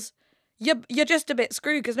girls, you're just a bit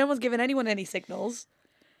screwed because no one's giving anyone any signals.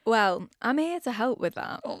 Well, I'm here to help with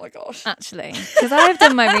that. Oh my gosh. Actually, because I've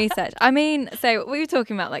done my research. I mean, so we were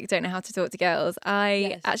talking about like don't know how to talk to girls.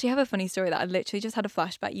 I actually have a funny story that I literally just had a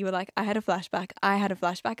flashback. You were like, I had a flashback. I had a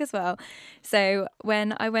flashback as well. So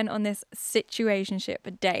when I went on this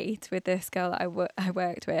situationship date with this girl that I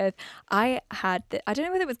worked with, I had, I don't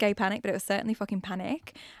know whether it was gay panic, but it was certainly fucking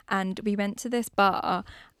panic. And we went to this bar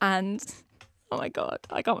and... Oh my God,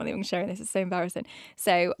 I can't believe I'm sharing this. It's so embarrassing.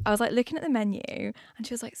 So I was like looking at the menu and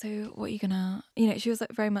she was like, so what are you gonna, she was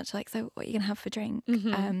like very much like, so what are you gonna have for drink?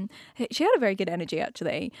 Mm-hmm. She had a very good energy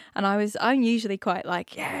actually. And I'm usually quite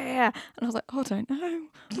like, yeah. And I was like, oh, I don't know.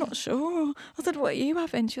 I'm not sure. I said, what are you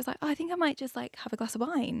having? She was like, oh, I think I might just like have a glass of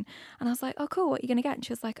wine. And I was like, oh, cool. What are you gonna get? And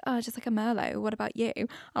she was like, oh, just like a Merlot. What about you? And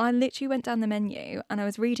I literally went down the menu and I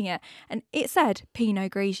was reading it and it said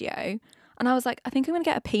Pinot Grigio. And I was like, I think I'm going to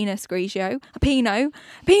get a penis Grigio. A Pinot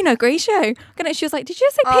Grigio. And she was like, did you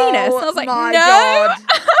just say penis? And I was like, my no. God.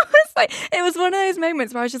 I was like, it was one of those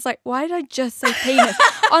moments where I was just like, why did I just say penis?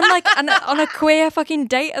 on a queer fucking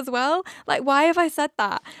date as well? Like, why have I said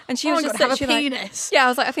that? And she was just have a literally penis. like, yeah, I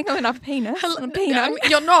was like, I think I'm going to have a penis. And a Pinot.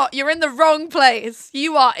 You're not. You're in the wrong place.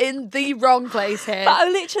 You are in the wrong place here. But I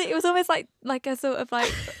literally, it was almost like a sort of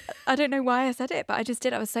like, I don't know why I said it, but I just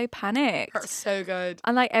did. I was so panicked. That's so good.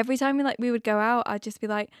 And like every time we would go out, I'd just be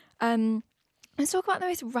like, let's talk about the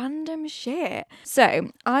most random shit.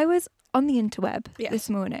 So I was on the interweb this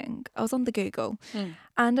morning. I was on the Google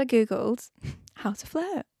and I Googled how to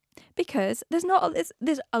flirt. Because there's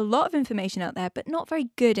a lot of information out there, but not very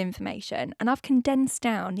good information. And I've condensed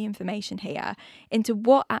down the information here into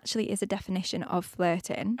what actually is a definition of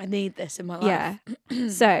flirting. I need this in my life. Yeah.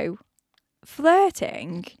 So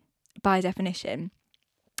flirting, by definition,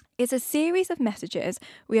 is a series of messages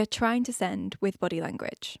we are trying to send with body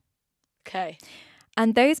language. Okay.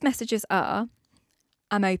 And those messages are,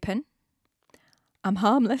 I'm open, I'm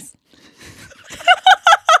harmless,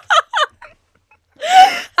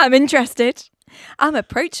 I'm interested, I'm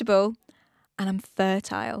approachable, and I'm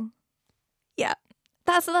fertile. Yeah.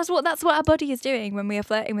 That's what our body is doing when we are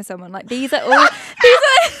flirting with someone. Like these are all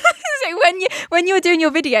so when you're doing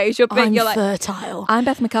your videos, you're like fertile. I'm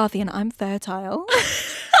Beth McCarthy and I'm fertile.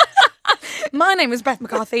 My name is Beth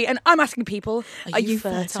McCarthy and I'm asking people, are you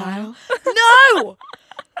fertile? No!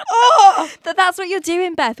 That's what you're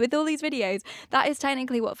doing, Beth, with all these videos. That is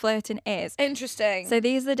technically what flirting is. Interesting. So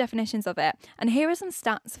these are the definitions of it. And here are some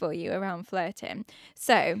stats for you around flirting.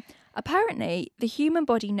 So apparently the human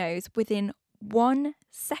body knows within 1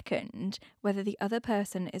 second whether the other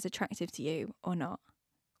person is attractive to you or not.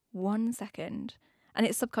 1 second. And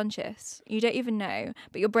it's subconscious. You don't even know.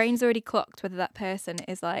 But your brain's already clocked whether that person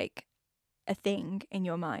is like a thing in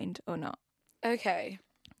your mind or not. Okay.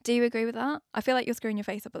 Do you agree with that? I feel like you're screwing your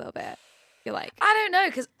face up a little bit. You're like... I don't know,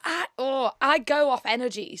 because I go off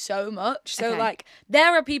energy so much. So, Okay. like,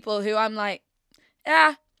 there are people who I'm like,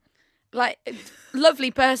 like, lovely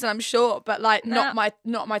person, I'm sure, but, like, not my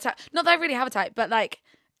type. Not that I really have a type, but, like,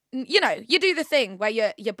 you know, you do the thing where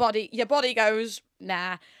your body goes,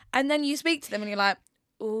 nah, and then you speak to them and you're like,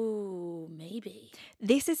 ooh, maybe.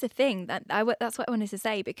 This is the thing that's what I wanted to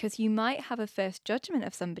say, because you might have a first judgment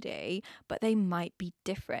of somebody, but they might be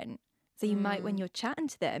different. So you might, when you're chatting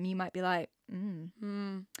to them, you might be like,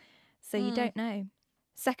 So you don't know.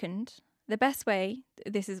 Second, the best way,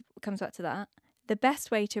 comes back to that, the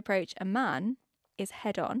best way to approach a man is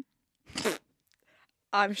head on.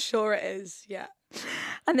 I'm sure it is, yeah.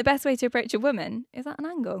 And the best way to approach a woman is at an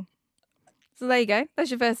angle. So there you go.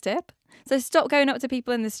 That's your first tip. So stop going up to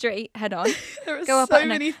people in the street head on. There are Go up so at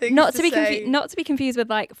many things not to be say. not to be confused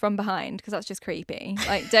with like from behind, because that's just creepy.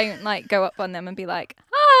 Like don't like go up on them and be like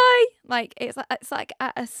hi. Like it's like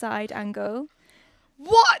at a side angle.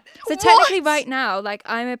 What? So technically, right now, like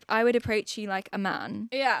I would approach you like a man.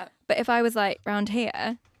 Yeah. But if I was like round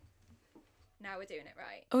here, now we're doing it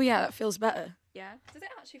right. Oh yeah, that feels better. Yeah. Does it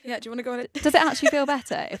actually feel? Yeah. Do you want to go on it? Does it actually feel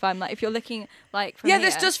better if I'm like if you're looking like from Yeah, here?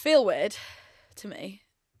 this does feel weird to me.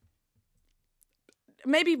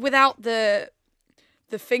 Maybe without the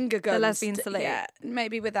finger guns. The lesbian salute. Yeah,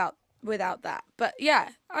 maybe without that. But yeah,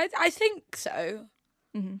 I think so.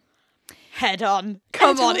 Mm-hmm. Head on.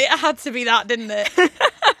 Come on, it had to be that, didn't it?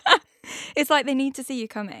 It's like they need to see you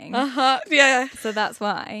coming. Yeah. So that's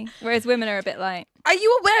why. Whereas women are a bit like... Are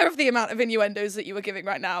you aware of the amount of innuendos that you were giving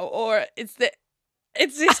right now? Or it's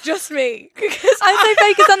just me? Because I'm so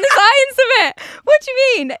focused on the science of it. What do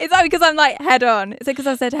you mean? Is that because I'm like head on? Is it because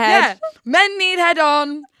I said head? Yeah. Men need head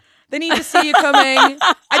on. They need to see you coming.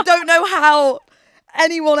 I don't know how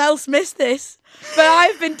anyone else missed this, but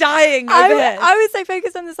I've been dying over this. I would say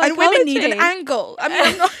focus on the psychology. And women need an angle. I mean,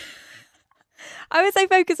 I'm not... I would say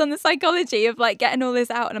focus on the psychology of like getting all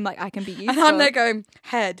this out, and I'm like, I can be useful. And I'm there going,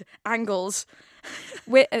 head, angles.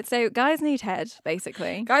 So guys need head,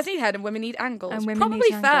 basically. Guys need head and women need angles. And women Probably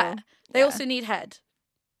need fair. angle. They Yeah. also need head.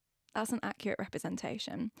 That's an accurate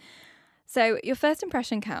representation. So your first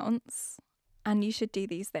impression counts, and you should do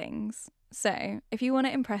these things. So if you want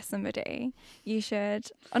to impress somebody, you should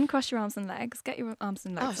uncross your arms and legs, get your arms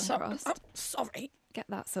and legs uncrossed. Sorry. Get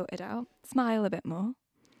that sorted out. Smile a bit more.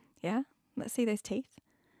 Yeah? Let's see those teeth.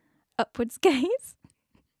 Upwards gaze.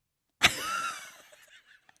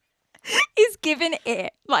 He's giving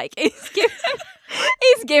it. Like, he's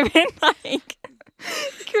giving like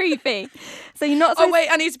creepy. So you're not Oh, wait,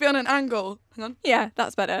 I need to be on an angle. Hang on. Yeah,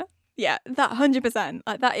 that's better. Yeah, that 100%.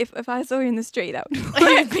 Like that, if I saw you in the street, that would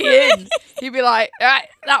You'd be in. You'd be like, all right,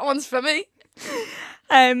 that one's for me.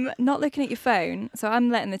 Not looking at your phone. So I'm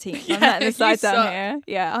letting the team. Yeah, I'm letting the side you down suck. here.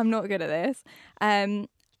 Yeah, I'm not good at this. And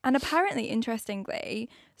apparently, interestingly,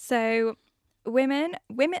 so women.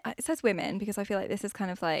 It says women because I feel like this is kind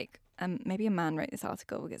of like maybe a man wrote this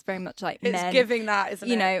article. It's very much like It's men. giving that, isn't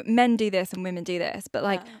it? You know, men do this and women do this, but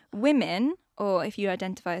like Yeah. women, or if you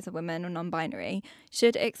identify as a woman or non-binary,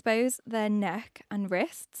 should expose their neck and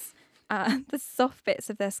wrists. The soft bits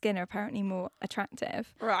of their skin are apparently more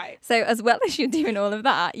attractive. Right. So as well as you're doing all of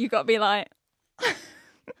that, you got to be like,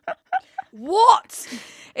 What?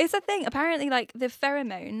 it's a thing. Apparently, like the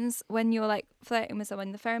pheromones when you're like flirting with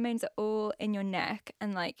someone, the pheromones are all in your neck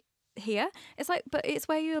and like here. It's like, but it's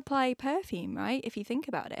where you apply perfume, right? If you think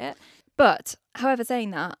about it. But however,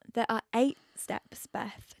 saying that, there are 8 steps,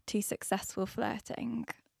 Beth, to successful flirting.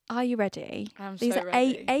 Are you ready? I'm These so are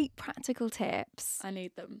ready. eight practical tips. I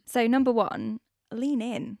need them. So number 1, lean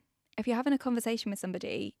in. If you're having a conversation with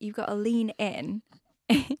somebody, you've got to lean in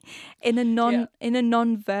in a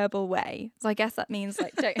non-verbal way. So I guess that means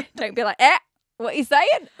like don't be like, what are you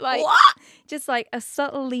saying? Like What? just like a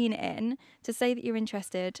subtle lean in to say that you're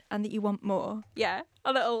interested and that you want more. Yeah,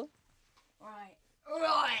 a little. Right.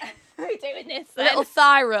 We're doing this. A little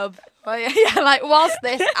thigh rub. Oh, yeah, like whilst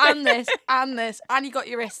this and this and this, and you got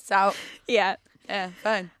your wrists out. Yeah. Yeah,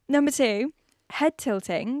 fine. Number 2, head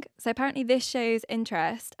tilting. So apparently this shows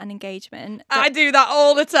interest and engagement. I do that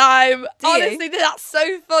all the time. Do you? Honestly, that's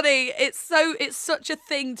so funny. It's such a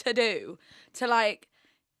thing to do. To like,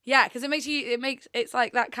 yeah, because it's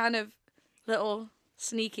like that kind of little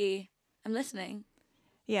sneaky. I'm listening.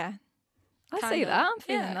 Yeah. I see Kinda. that. I'm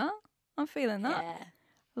feeling Yeah. that. I'm feeling that. Yeah.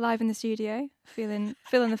 Live in the studio, feeling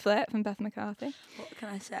the flirt from Beth McCarthy. What can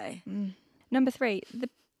I say? Number 3, the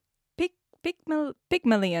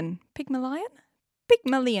Pygmalion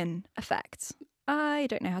effect. I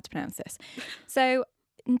don't know how to pronounce this. So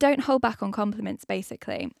don't hold back on compliments,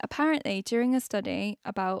 basically. Apparently, during a study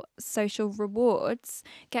about social rewards,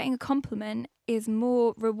 getting a compliment is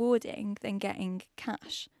more rewarding than getting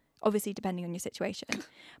cash. Obviously, depending on your situation.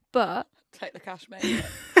 But Take the cash, mate.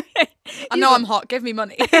 I know I'm hot. Give me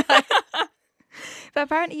money. But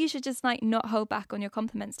apparently you should just like not hold back on your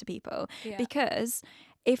compliments to people, because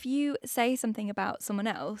if you say something about someone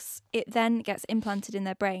else, it then gets implanted in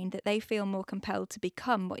their brain that they feel more compelled to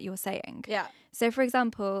become what you're saying. Yeah. So for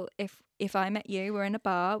example, if I met you, we're in a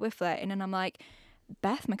bar, we're flirting, and I'm like,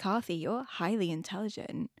 Beth McCarthy, you're highly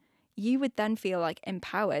intelligent. You would then feel like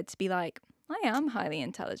empowered to be like, I am highly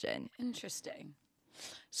intelligent. Interesting.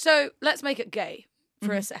 So let's make it gay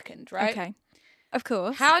for a second, right? Okay. Of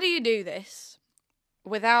course. How do you do this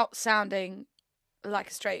without sounding like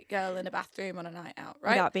a straight girl in a bathroom on a night out,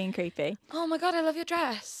 right? Without being creepy. Oh my God, I love your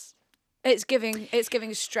dress. It's giving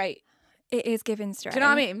straight. It is given straight. Do you know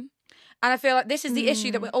what I mean? And I feel like this is the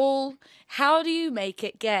issue that we're all, how do you make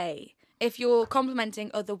it gay if you're complimenting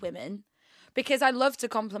other women? Because I love to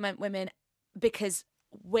compliment women because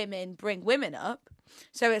women bring women up.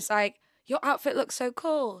 So it's like, your outfit looks so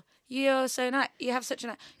cool. You're so nice. You have such a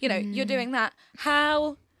nice, you're doing that.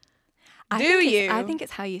 How I you? think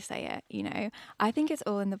it's how you say it, you know. I think it's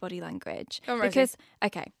all in the body language. Go on, Rosie. Because,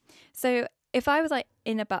 okay, so if I was like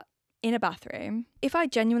in a bathroom, if I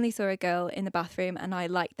genuinely saw a girl in the bathroom and I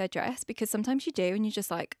liked their dress, because sometimes you do and you're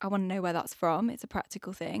just like, I want to know where that's from. It's a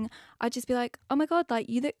practical thing. I'd just be like, oh my God, like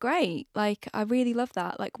you look great. Like I really love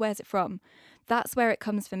that. Like where's it from? That's where it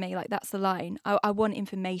comes for me. Like that's the line. I want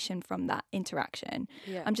information from that interaction.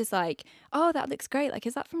 Yeah. I'm just like, oh, that looks great. Like,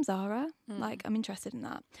 is that from Zara? Like, I'm interested in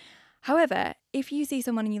that. However, if you see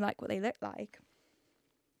someone and you like what they look like,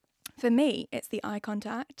 for me, it's the eye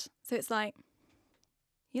contact. So it's like,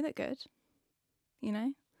 you look good. You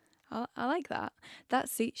know, I like that. That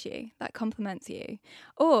suits you. That compliments you.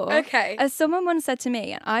 Or, Okay. as someone once said to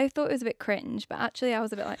me, and I thought it was a bit cringe, but actually I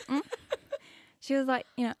was a bit like, She was like,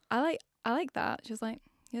 I like that. She was like,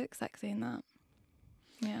 you look sexy in that.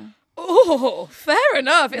 Yeah. Oh, fair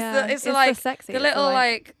enough. It's the like sexy. the little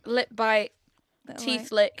like lip bite,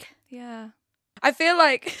 teeth lick. Yeah. I feel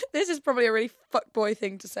like this is probably a really fuckboy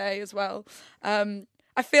thing to say as well.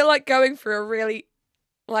 I feel like going for a really,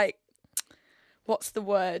 like, what's the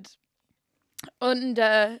word?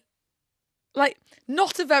 Like,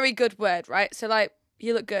 not a very good word, right? So, like,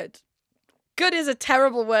 you look good. Good is a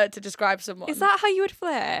terrible word to describe someone. Is that how you would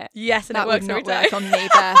flirt? Yes, and that it works would every not time. work on me,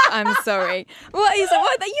 Beth. I'm sorry. What is it?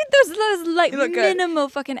 What? There's like minimal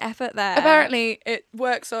fucking effort there. Apparently, it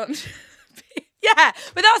works on. Yeah,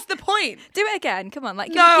 but that's the point. Do it again. Come on,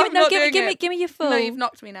 like give me your full. No, you've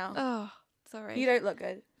knocked me now. Oh, sorry. You don't look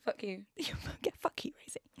good. Fuck you. Fuck you,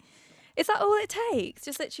 Rosie. Is that all it takes?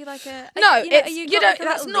 Just literally like a no. You don't. like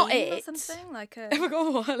that's not lean it. Or something like a. Have I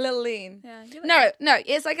got a little lean? Yeah. No.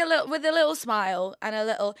 It's like a little with a little smile and a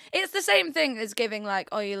little. It's the same thing as giving like,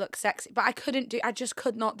 oh, you look sexy. But I just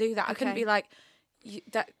could not do that. I couldn't be like, you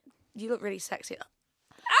look really sexy.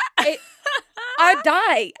 I'd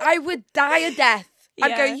die. I would die a death.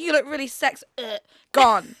 I'd go, you look really sexy.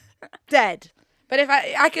 Gone. Dead. But if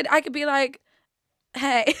I could be like,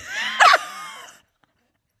 hey.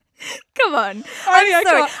 Come on. I'm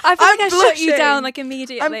sorry. I feel like I shut you down like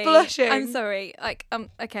immediately. I'm blushing. I'm sorry. Like,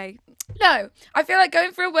 okay. No, I feel like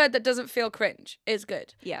going for a word that doesn't feel cringe is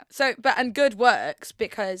good. Yeah. So, and good works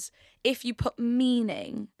because if you put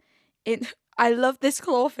meaning in, I love this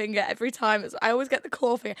claw finger every time. I always get the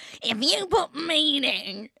claw finger. If you put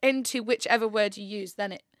meaning into whichever word you use,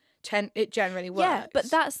 then it generally works. Yeah,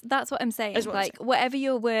 but that's what I'm saying. Like, whatever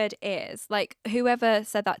your word is, like whoever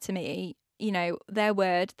said that to me, their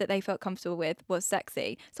word that they felt comfortable with was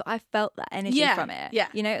sexy. So I felt that energy from it. Yeah.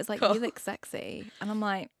 It was like, cool. You look sexy. And I'm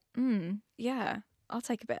like, yeah, I'll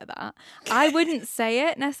take a bit of that. I wouldn't say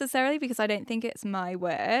it necessarily because I don't think it's my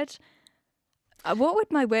word. What would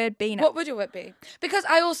my word be now? What would your word be? Because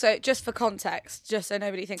I also, just for context, just so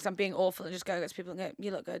nobody thinks I'm being awful and just going against people and go, you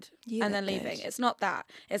look good. And then leaving. It's not that.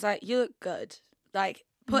 It's like, you look good. Like,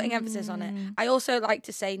 putting emphasis on it. I also like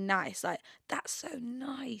to say nice. Like, that's so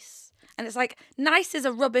nice. And it's like, nice is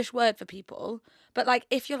a rubbish word for people. But like,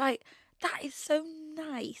 if you're like, that is so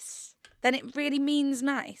nice, then it really means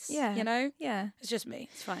nice. Yeah. Yeah. It's just me.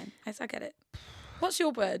 It's fine. I get it. What's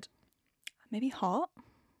your word? Maybe hot.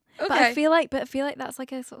 Okay. But I feel like that's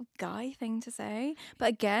like a sort of guy thing to say. But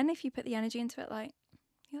again, if you put the energy into it, like,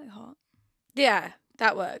 you look hot. Yeah,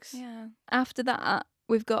 that works. Yeah. After that,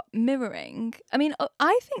 we've got mirroring. I mean,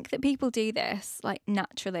 I think that people do this like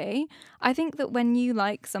naturally. I think that when you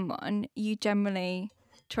like someone, you generally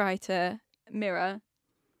try to mirror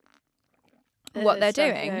what they're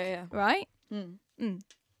doing, right?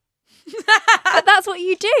 But that's what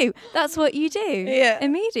you do. That's what you do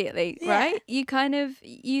immediately, right? You kind of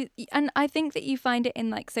and I think that you find it in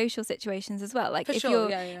like social situations as well. Like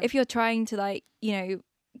if you're trying to like,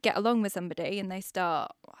 get along with somebody and they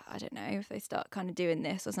start, I don't know, if they start kind of doing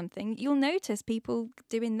this or something, you'll notice people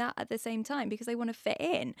doing that at the same time because they want to fit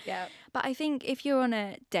in. Yeah. But I think if you're on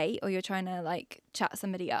a date or you're trying to like chat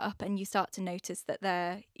somebody up and you start to notice that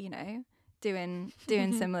they're, doing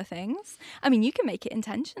similar things, I mean, you can make it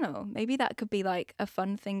intentional. Maybe that could be like a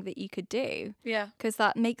fun thing that you could do. Yeah. Because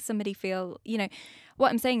that makes somebody feel, what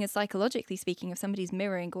I'm saying is psychologically speaking, if somebody's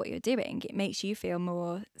mirroring what you're doing, it makes you feel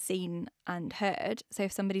more seen and heard. So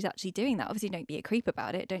if somebody's actually doing that, obviously don't be a creep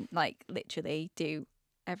about it. Don't like literally do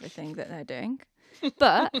everything that they're doing.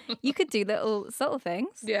 But you could do little subtle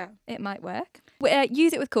things. Yeah. It might work.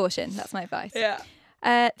 Use it with caution. That's my advice. Yeah.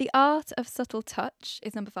 The art of subtle touch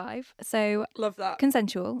is number 5. So love that.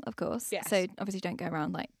 Consensual, of course. Yes. So obviously don't go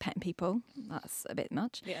around like petting people. That's a bit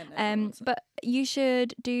much. Yeah, no, but you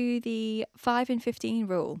should do the 5 in 15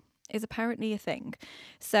 rule. Is apparently a thing.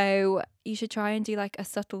 So you should try and do like a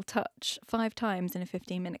subtle touch 5 times in a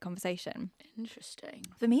 15-minute conversation. Interesting.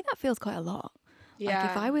 For me, that feels quite a lot. Yeah.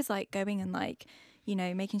 Like if I was like going and like,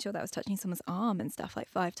 making sure that I was touching someone's arm and stuff like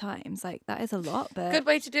 5 times, like that is a lot. But good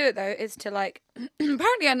way to do it though is to like,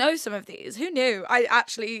 apparently I know some of these. Who knew? I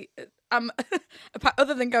actually,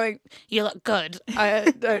 other than going, you look good,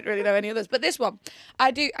 I don't really know any others. But this one,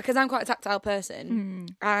 I do, because I'm quite a tactile person.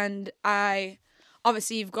 And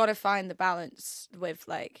obviously you've got to find the balance with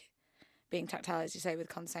like being tactile, as you say, with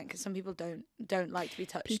consent, because some people don't like to be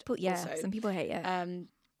touched. Some people hate it.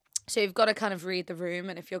 So you've got to kind of read the room,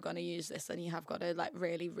 and if you're going to use this, then you have got to like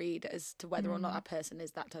really read as to whether or not that person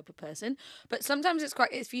is that type of person. But sometimes it's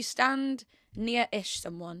quite, if you stand near-ish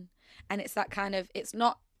someone and it's that kind of, it's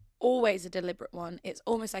not always a deliberate one. It's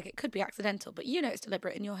almost like it could be accidental, but you know it's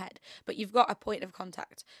deliberate in your head. But you've got a point of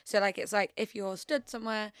contact. So like it's like if you're stood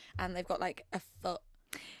somewhere and they've got like a foot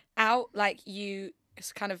out, like you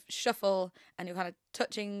kind of shuffle and you're kind of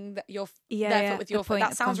touching their foot with your foot.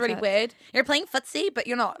 That sounds really weird. You're playing footsie, but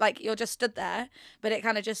you're not. Like you're just stood there, but it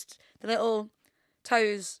kind of just the little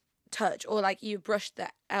toes touch, or like you brush the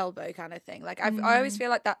elbow kind of thing. Like I always feel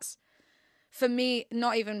like that's, for me,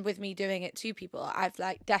 not even with me doing it to people, I've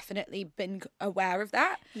like definitely been aware of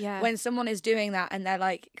that. Yeah. When someone is doing that and they're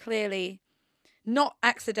like clearly not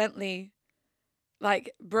accidentally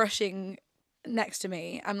like brushing next to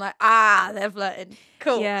me, I'm like, they're flirting.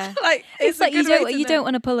 Cool. Yeah. Like it's like you don't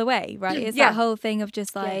want to pull away, right? It's that whole thing of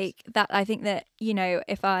just like that. I think that, you know,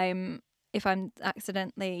 if I'm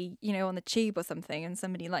accidentally, you know, on the tube or something and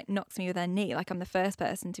somebody like knocks me with their knee, like I'm the first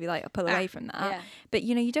person to be like, pull away from that. Yeah. But,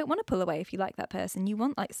 you know, you don't want to pull away if you like that person. You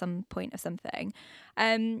want like some point of something.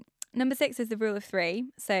 Number 6 is the rule of 3.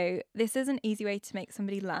 So this is an easy way to make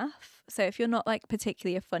somebody laugh. So if you're not like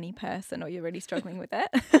particularly a funny person or you're really struggling with it,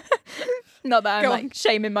 not that I'm like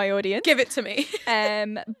shaming my audience. Give it to me.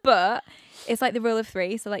 But it's like the rule of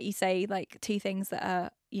 3. So like you say like 2 things that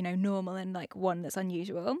are, you know, normal and like 1 that's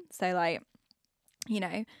unusual. So like, you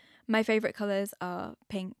know, my favorite colors are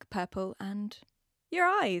pink, purple, and your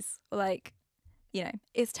eyes. Like, you know,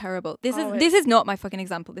 it's terrible. This is not my fucking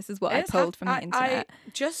example. This is what I pulled from the internet. I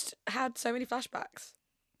just had so many flashbacks.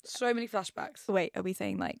 Wait, are we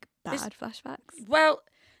saying like bad flashbacks? Well,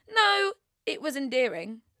 no, it was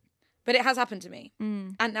endearing, but it has happened to me,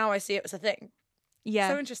 and now I see it as a thing. Yeah,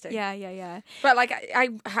 so interesting. Yeah. But like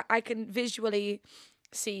I can visually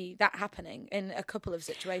see that happening in a couple of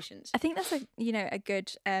situations. I think that's a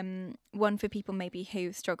good one for people maybe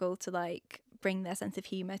who struggle to like bring their sense of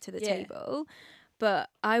humor to the table.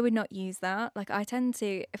 But I would not use that. Like I tend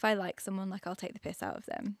to, if I like someone, like I'll take the piss out of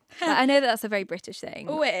them. Like, I know that that's a very British thing.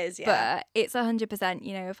 Oh, it is, yeah. But it's 100%.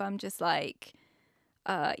 You know, if I'm just like,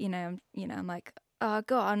 I'm like,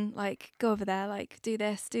 go on, like go over there, like do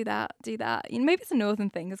this, do that, do that. You know, maybe it's a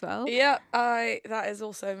northern thing as well. Yeah, that is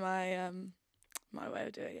also my my way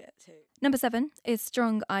of doing it too. Number 7 is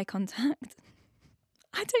strong eye contact.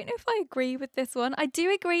 I don't know if I agree with this one. I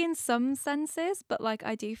do agree in some senses, but like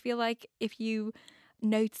I do feel like if you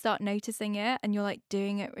start noticing it and you're like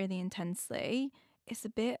doing it really intensely, it's a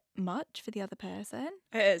bit much for the other person.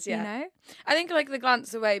 It is, yeah. You know? I think like the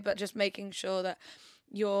glance away, but just making sure that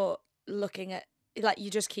you're looking at, like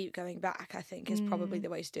you just keep going back, I think is probably the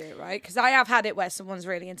way to do it, right? Because I have had it where someone's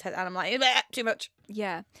really intense and I'm like, too much.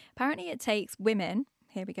 Yeah. Apparently it takes women,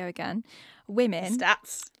 here we go again, women.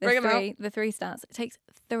 Stats. The 3 stats. It takes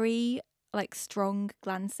 3 like strong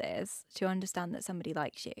glances to understand that somebody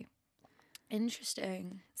likes you.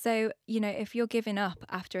 Interesting. So, you know, if you're giving up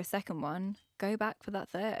after a second one, go back for that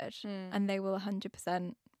third and they will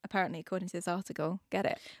 100%, apparently according to this article, get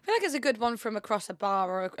it. I feel like it's a good one from across a bar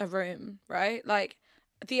or a room, right? Like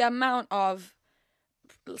the amount of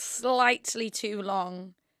slightly too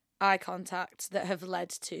long eye contact that have led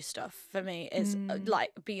to stuff for me is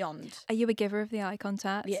like beyond. Are you a giver of the eye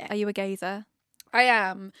contact? Yeah. Are you a gazer? I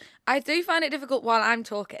am. I do find it difficult while I'm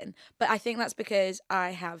talking, but I think that's because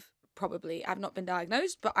I've not been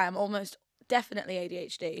diagnosed, but I am almost definitely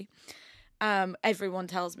ADHD. Everyone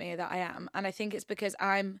tells me that I am, and I think it's because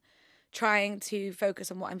I'm trying to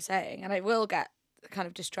focus on what I'm saying, and I will get kind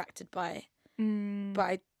of distracted by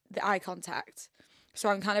the eye contact. So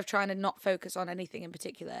I'm kind of trying to not focus on anything in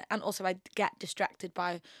particular, and also I get distracted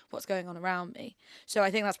by what's going on around me. So I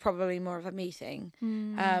think that's probably more of a me thing.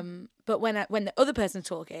 But when the other person's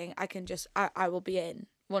talking, I can just I will be in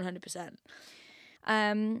 100%.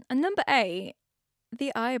 And number 8,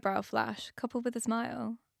 the eyebrow flash coupled with a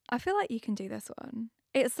smile. I feel like you can do this one.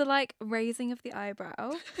 It's the like raising of the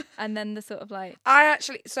eyebrow and then the sort of like... I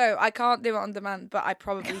can't do it on demand, but I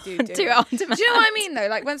probably do it on demand. Do you know what I mean though?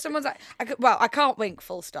 Like when someone's like, I can't wink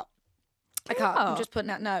full stop. I can't. I'm just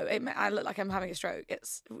putting out, no, I look like I'm having a stroke.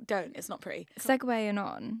 It's not pretty. Segueing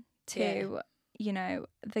on to, you know,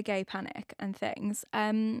 the gay panic and things.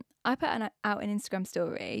 I put out an Instagram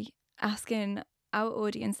story asking our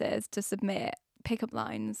audiences to submit pickup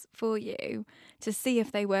lines for you to see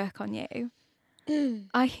if they work on you.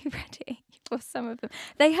 Are you ready for some of them?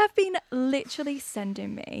 They have been literally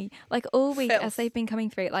sending me like all week filth. As they've been coming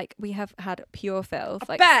through. Like we have had pure filth.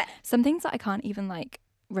 Like bet. Some things that I can't even like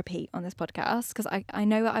repeat on this podcast because I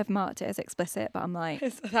know that I've marked it as explicit, but I'm like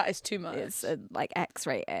that is too much. It's like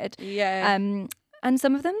X-rated. Yeah. And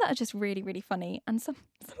some of them that are just really, really funny, and some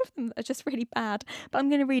of them that are just really bad. But I'm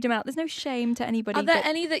going to read them out. There's no shame to anybody. Are there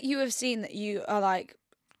any that you have seen that you are like,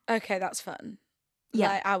 okay, that's fun? Yeah,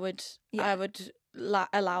 like, I would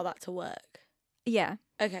allow that to work. Yeah.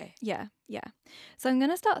 Okay. Yeah. So I'm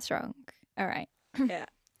going to start strong. All right. Yeah.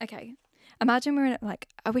 Okay. Imagine we're in, like,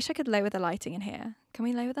 I wish I could lower the lighting in here. Can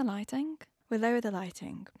we lower the lighting? We'll lower the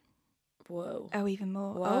lighting. Whoa. Oh, even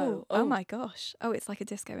more. Whoa. Oh my gosh. Oh, it's like a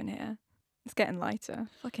disco in here. It's getting lighter.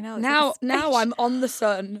 Fucking hell. It's Now like a space. I'm on the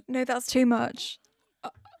sun. No, that's too much. I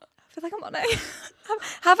feel like I'm on it.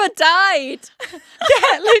 Have I died?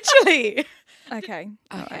 Yeah, literally. Okay.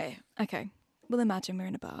 All Okay. right. Okay. Well, imagine we're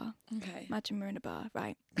in a bar. Okay. Imagine we're in a bar.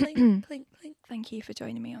 Right. Clink, clink, clink. Thank you for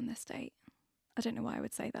joining me on this date. I don't know why I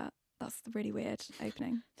would say that. That's the really weird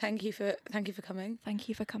opening. Thank you for coming. Thank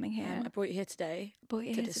you for coming here. I brought you here today. Brought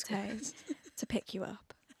you to here today to pick you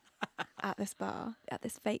up at this bar, at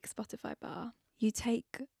this fake Spotify bar. You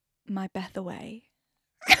take my Beth away.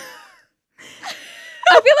 I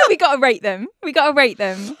feel like we got to rate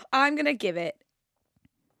them. I'm going to give it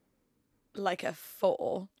like a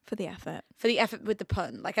 4. For the effort. For the effort with the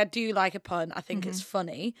pun. Like, I do like a pun. I think it's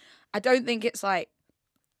funny. I don't think it's like,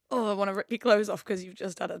 oh, I want to rip your clothes off because you've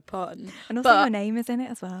just had a pun. And also your name is in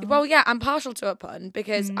it as well. Well, yeah, I'm partial to a pun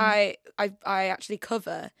because I actually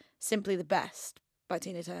cover Simply the Best by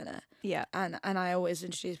Tina Turner. Yeah. And I always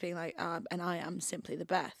introduce being like, and I am Simply the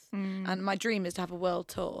Beth. And my dream is to have a world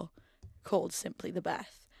tour called Simply the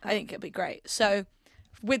Beth. I think it'd be great. So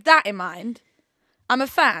with that in mind, I'm a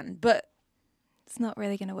fan, but it's not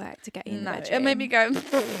really going to work to get you in the bedroom. It made me go,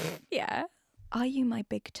 yeah. Are you my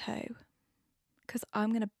big toe? Because I'm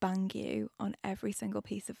going to bang you on every single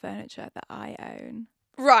piece of furniture that I own.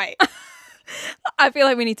 Right. I feel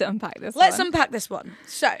like we need to unpack this Let's one. unpack this one.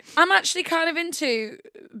 So, I'm actually kind of into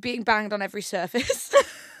being banged on every surface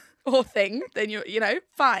or thing. Then you know,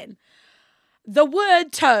 fine. The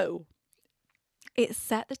word toe. It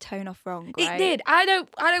set the tone off wrong, right? It did. I don't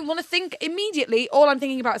want to think immediately. All I'm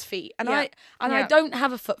thinking about is feet. And I don't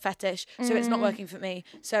have a foot fetish, so it's not working for me.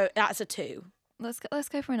 So that's a 2. Let's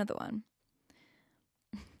go for another one.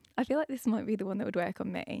 I feel like this might be the one that would work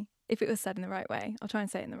on me if it was said in the right way. I'll try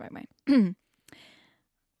and say it in the right way.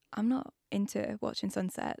 I'm not into watching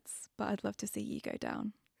sunsets, but I'd love to see you go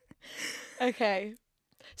down. Okay.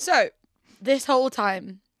 So, this whole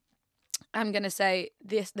time, I'm going to say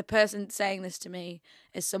this, the person saying this to me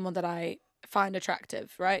is someone that I find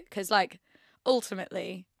attractive, right? Because, like,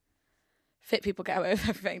 ultimately, fit people get away with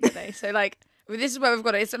everything, don't they? So, like, this is where we've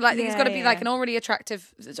got it. It's like, it's got to be, like, an already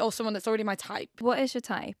attractive, or someone that's already my type. What is your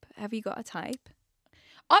type? Have you got a type?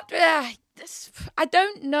 I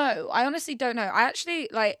don't know. I honestly don't know. I actually,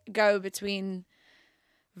 like, go between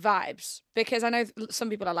vibes because I know some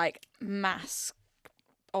people are, like, mass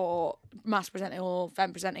presenting or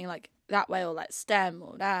femme presenting, like, that way, or like STEM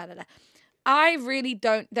or da da da. I really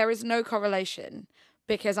don't. There is no correlation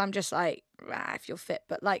because I'm just like, if you're fit,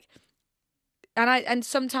 but like, and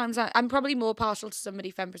sometimes I'm probably more partial to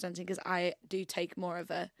somebody femme presenting because I do take more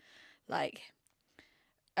of a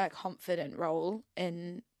confident role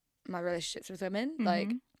in my relationships with women.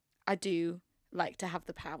 Like, I do like to have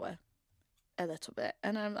the power a little bit,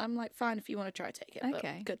 and I'm like, fine if you want to try to take it.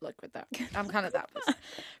 Okay, but good luck with that. I'm kind of that person,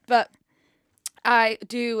 but I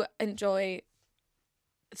do enjoy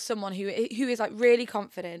someone who is like really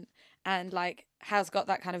confident and like has got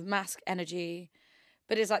that kind of mask energy,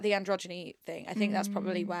 but is like the androgyny thing. I think that's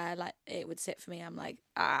probably where like it would sit for me. I'm like,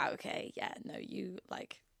 okay, yeah, no, you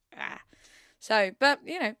like, So, but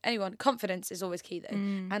you know, anyone, confidence is always key though,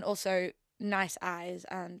 and also nice eyes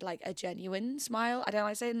and like a genuine smile. I don't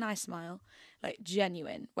like saying nice smile, like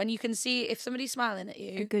genuine. When you can see if somebody's smiling at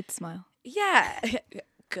you, a good smile. Yeah,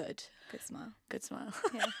 good smile. Good smile.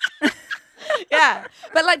 Yeah. Yeah.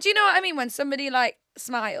 But like, do you know what I mean? When somebody like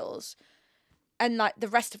smiles and like the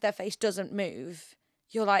rest of their face doesn't move,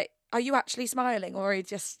 you're like, are you actually smiling or are you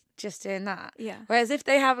just doing that? Yeah. Whereas if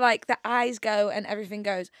they have like the eyes go and everything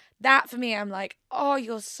goes, that for me, I'm like, oh,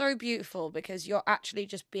 you're so beautiful because you're actually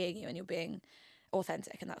just being you and you're being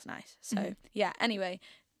authentic and that's nice. So yeah, anyway,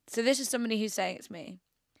 so this is somebody who's saying it's me,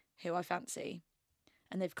 who I fancy,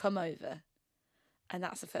 and they've come over. And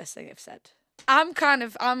that's the first thing they've said. I'm good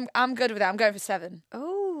with it. I'm going for 7.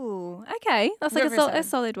 Oh, okay. That's like a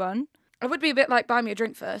solid one. It would be a bit like buy me a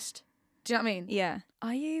drink first. Do you know what I mean? Yeah.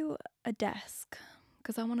 Are you a desk?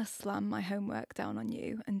 Because I want to slam my homework down on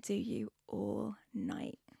you and do you all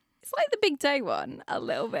night. It's like the big day one, a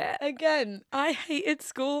little bit. Again, I hated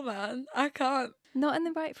school, man. I can't. Not in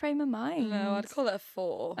the right frame of mind. No, I'd call it a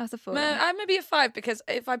 4. That's a 4. I'm maybe a 5 because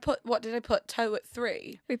if I put, what did I put? Toe at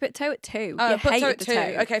 3. We put toe at 2. Oh, put toe at 2.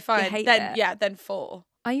 Okay, fine. Then 4.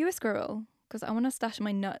 Are you a squirrel? Because I want to stash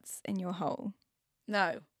my nuts in your hole.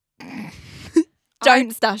 No.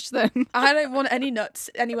 Don't stash them. I don't want any nuts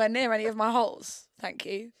anywhere near any of my holes. Thank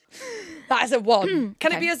you. That is a 1.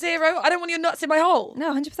 Can it be a 0? I don't want your nuts in my hole.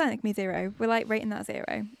 No, 100% it can be 0. We're like rating that 0.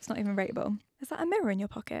 It's not even rateable. Is that a mirror in your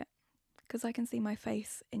pocket? Because I can see my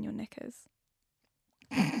face in your knickers.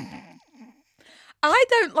 I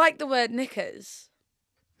don't like the word knickers.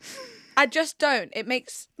 I just don't. It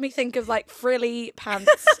makes me think of like frilly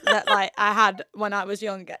pants that like I had when I was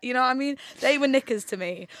younger. You know what I mean? They were knickers to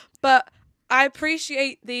me. But I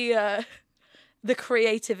appreciate the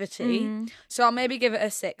creativity. So I'll maybe give it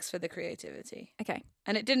a 6 for the creativity. Okay.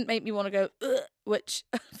 And it didn't make me want to go, ugh, which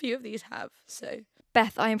a few of these have. So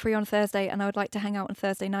Beth, I am free on Thursday and I would like to hang out on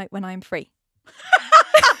Thursday night when I'm free.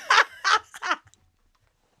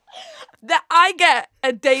 That I get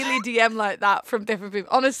a daily DM like that from different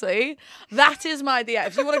people. Honestly, that is my DM.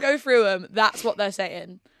 If you want to go through them, that's what they're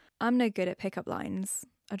saying. I'm no good at pickup lines.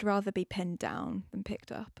 I'd rather be pinned down than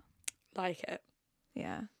picked up. Like it.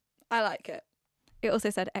 Yeah. I like it. It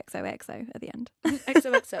also said XOXO at the end.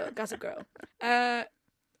 XOXO, Gossip Girl. 8.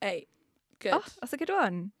 Good. Oh, that's a good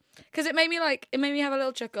one. Because it made me have a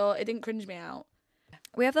little chuckle. It didn't cringe me out.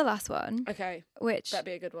 We have the last one. Okay. Which... That'd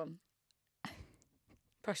be a good one.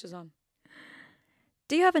 Pressure's on.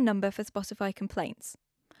 Do you have a number for Spotify complaints?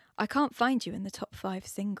 I can't find you in the top 5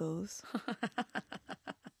 singles.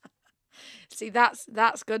 See, that's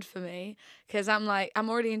good for me because I'm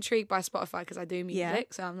already intrigued by Spotify because I do music. Yeah.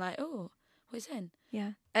 So I'm like, oh, what's in?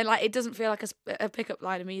 Yeah. And like, it doesn't feel like a pickup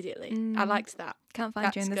line immediately. I liked that. Can't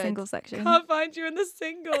find you in the singles section. Can't find you in the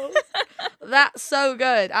singles. That's so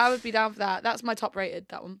good. I would be down for that. That's my top rated,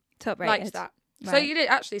 that one. Top rated. Liked that. Right. So you did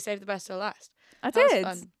actually save the best till last. I That was did.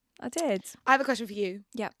 fun. I did. I have a question for you.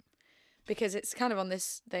 Yeah. Because it's kind of on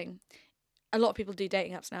this thing. A lot of people do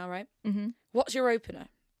dating apps now, right? Mm-hmm. What's your opener?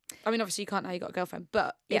 I mean, obviously you can't now, you got a girlfriend,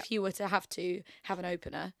 but Yeah. if you were to have an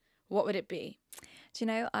opener, what would it be? Do you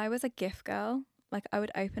know, I was a GIF girl. Like, I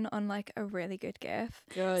would open on, like, a really good GIF.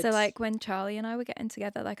 Good. So, like, when Charlie and I were getting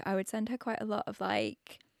together, like, I would send her quite a lot of,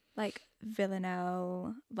 like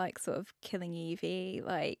Villanelle, like, sort of Killing Evie,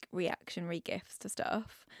 like, reactionary GIFs to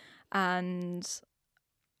stuff. And...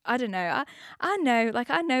 I don't know. I know, like,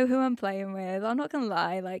 I know who I'm playing with. I'm not gonna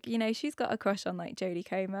lie. Like, you know, she's got a crush on like Jodie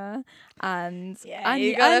Comer, and I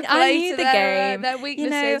knew the game. Their weaknesses. You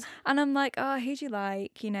know, and I'm like, oh, who do you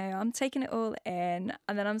like? You know, I'm taking it all in,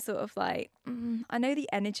 and then I'm sort of like, I know the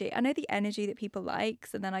energy. I know the energy that people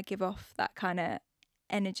likes, and then I give off that kind of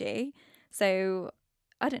energy. So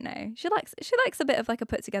I don't know. She likes a bit of like a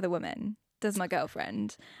put together woman. Does my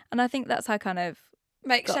girlfriend, and I think that's how kind of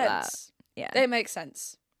makes sense. That. Yeah, it makes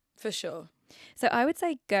sense. For sure. So I would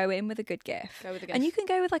say go in with a good GIF. Go with a GIF. And you can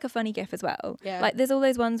go with like a funny GIF as well. Yeah. Like there's all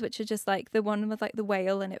those ones which are just like the one with like the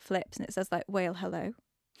whale and it flips and it says like whale hello.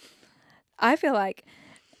 I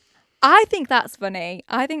think that's funny.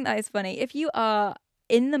 I think that is funny. If you are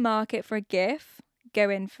in the market for a GIF,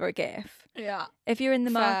 go in for a GIF. Yeah. If you're in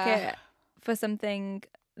the market for something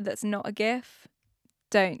that's not a GIF,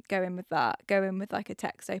 don't go in with that. Go in with like a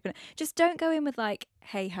text opener. Just don't go in with like,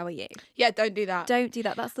 hey, how are you? Yeah, don't do that. Don't do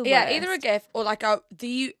that. That's the worst. Yeah, either a GIF or like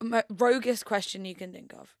the roguest question you can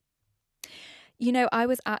think of. You know, I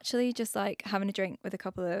was actually just like having a drink with a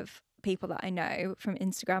couple of people that I know from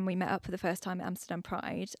Instagram. We met up for the first time at Amsterdam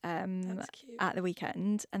Pride at the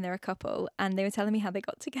weekend, and they're a couple, and they were telling me how they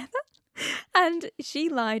got together. And she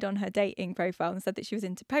lied on her dating profile and said that she was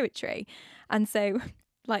into poetry. And so...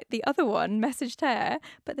 like the other one messaged her,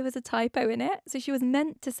 but there was a typo in it. So she was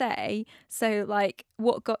meant to say, so like,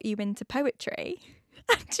 what got you into poetry?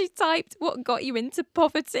 And she typed, what got you into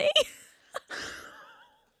poverty?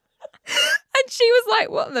 And she was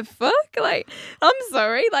like, what the fuck? Like, I'm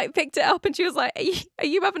sorry. Like, picked it up and she was like, are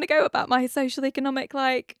you having a go about my social economic,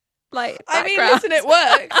 like background? I mean, listen, it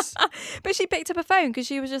works. But she picked up her phone because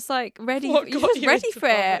she was just like ready. She was ready for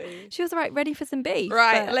it. She was like ready for some beef.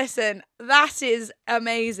 Right, listen, that is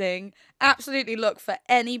amazing. Absolutely look for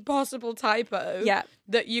any possible typo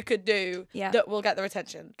that you could do that will get their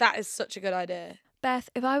attention. That is such a good idea. Beth,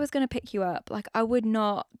 if I was going to pick you up, like I would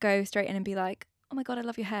not go straight in and be like, oh my God, I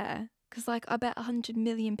love your hair. Because, like, I bet 100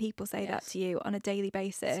 million people say that to you on a daily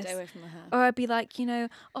basis. Stay away from the hair. Or I'd be like, you know,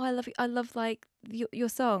 oh, I love you. I love, like, your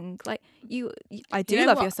song. Like, I do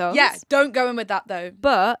love your songs. Yeah, don't go in with that, though.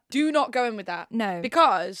 But... do not go in with that. No.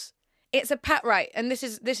 Because it's a pat right. And this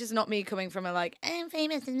is not me coming from a, like, I'm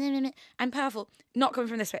famous, I'm powerful. Not coming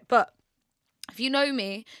from this bit. But if you know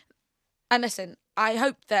me, and listen, I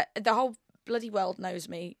hope that the whole bloody world knows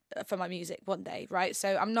me for my music one day, right?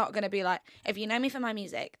 So I'm not going to be like, if you know me for my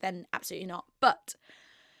music, then absolutely not. But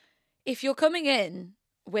if you're coming in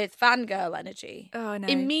with fangirl energy, oh no,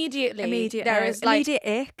 immediately there is like immediate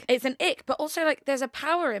ick. It's an ick, but also like there's a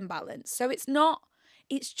power imbalance. So it's not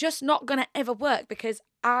it's just not going to ever work because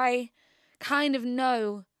I kind of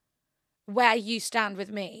know where you stand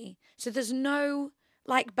with me. So there's no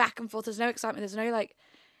like back and forth. There's no excitement. There's no like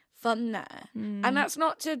fun there. And that's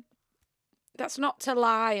not to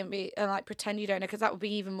lie and be and like pretend you don't know, because that would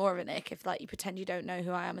be even more of an ick if like you pretend you don't know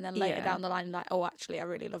who I am and then later down the line like, oh, actually I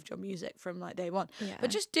really loved your music from like day one. But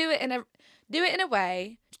just do it in a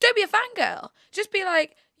way. Just don't be a fangirl. Just be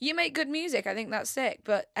like, you make good music. I think that's sick.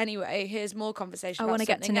 But anyway, here's more conversation. I want to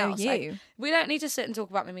get to know else. you. Like, we don't need to sit and talk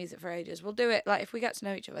about my music for ages. We'll do it like if we get to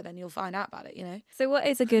know each other, then you'll find out about it. You know. So what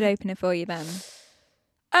is a good opener for you then?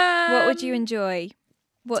 What would you enjoy?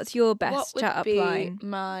 What's your best chat up line?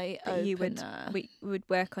 My that you opener? would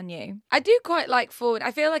work on you. I do quite like forward. I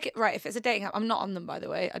feel like if it's a dating app, I'm not on them, by the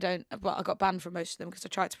way. I don't. Well, I got banned from most of them because I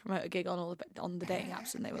tried to promote a gig on the dating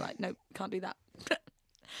apps, and they were like, "No, can't do that."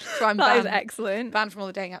 So I'm That is excellent. Banned from all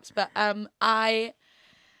the dating apps. But on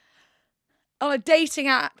a dating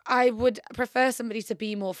app, I would prefer somebody to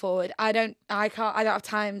be more forward. I don't have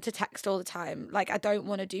time to text all the time. Like, I don't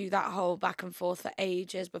want to do that whole back and forth for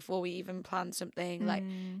ages before we even plan something. Like,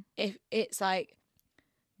 if it's like,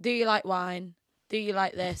 do you like wine? Do you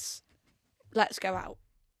like this? Let's go out.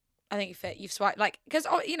 I think you've swiped, like, because,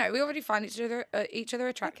 you know, we already find each other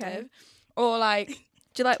attractive. Okay. Or like, do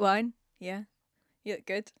you like wine? Yeah. You look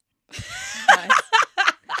good. Nice.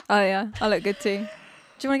 Oh yeah, I look good too.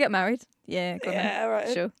 Do you want to get married? Yeah, go on then.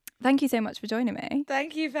 Right. Sure. Thank you so much for joining me.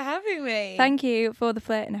 Thank you for having me. Thank you for the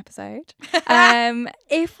flirting episode.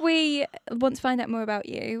 If we want to find out more about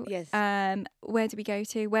you, yes. Where do we go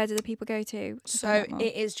to? Where do the people go to? So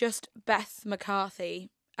it is just Beth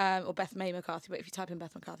McCarthy, or Beth May McCarthy. But if you type in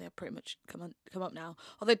Beth McCarthy, I'll pretty much come up now.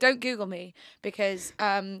 Although don't Google me because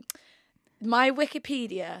my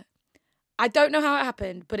Wikipedia, I don't know how it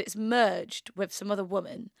happened, but it's merged with some other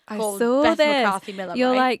woman called Beth McCarthy Miller.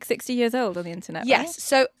 You're like 60 years old on the internet, yes. Right?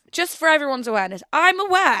 So just for everyone's awareness, I'm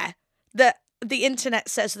aware that the internet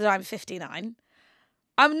says that I'm 59.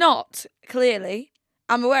 I'm not, clearly.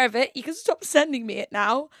 I'm aware of it. You can stop sending me it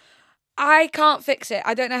now. I can't fix it.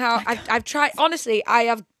 I don't know how. I've tried. Honestly, I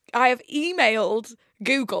have emailed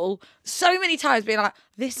Google so many times being like,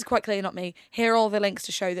 this is quite clearly not me. Here are all the links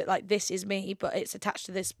to show that like this is me, but it's attached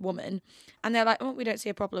to this woman. And they're like, oh, we don't see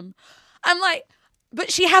a problem. I'm like,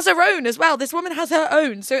 but she has her own as well. This woman has her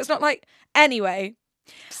own. So it's not like, anyway,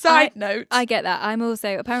 side note. I get that. I'm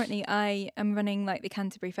also, apparently I am running like the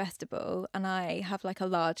Canterbury Festival and I have like a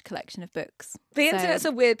large collection of books. The internet's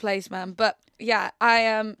a weird place, man. But yeah, I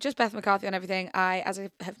am just Beth McCarthy on everything. I, as I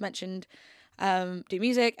have mentioned, do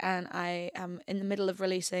music, and I am in the middle of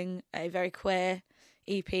releasing a very queer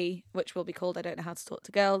EP, which will be called I Don't Know How to Talk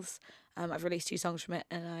to Girls. I've released 2 songs from it,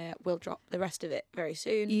 and I will drop the rest of it very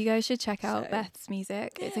soon. You guys should check out Beth's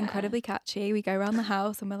music. Yeah. It's incredibly catchy. We go around the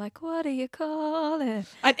house and we're like, what do you call it?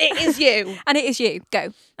 And it is you. And it is you.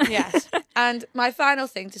 Go. Yes. And my final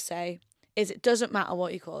thing to say is it doesn't matter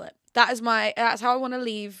what you call it. That's how I want to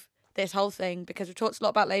leave this whole thing, because we've talked a lot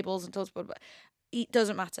about labels and talked about it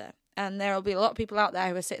doesn't matter. And there will be a lot of people out there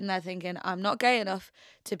who are sitting there thinking, I'm not gay enough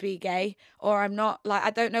to be gay, or I'm not, like,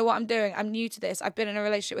 I don't know what I'm doing. I'm new to this. I've been in a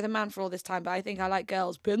relationship with a man for all this time, but I think I like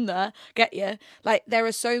girls. Been there. Get you. Like, there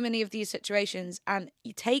are so many of these situations, and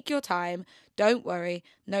you take your time. Don't worry.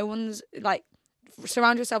 No one's, like,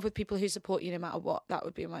 surround yourself with people who support you no matter what. That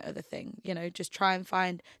would be my other thing. You know, just try and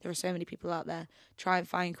find, there are so many people out there, try and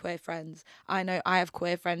find queer friends. I know I have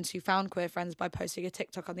queer friends who found queer friends by posting a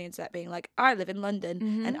TikTok on the internet being like, I live in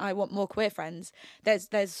London and I want more queer friends. There's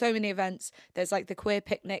so many events. There's like the queer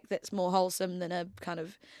picnic that's more wholesome than a kind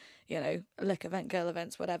of, you know, lick event, girl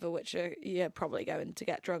events, whatever, which are, you're probably going to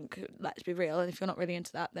get drunk, let's be real. And if you're not really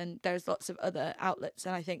into that, then there's lots of other outlets.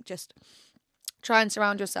 And I think just try and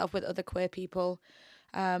surround yourself with other queer people,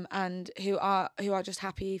 and who are just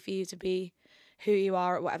happy for you to be who you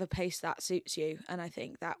are at whatever pace that suits you. And I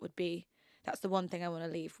think that's the one thing I want to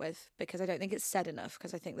leave with, because I don't think it's said enough,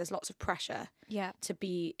 because I think there's lots of pressure to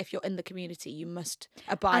be, if you're in the community, you must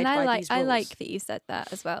abide by these rules. I like that you said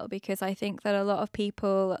that as well, because I think that a lot of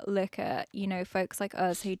people look at, you know, folks like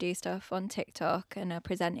us who do stuff on TikTok and are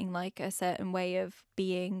presenting like a certain way of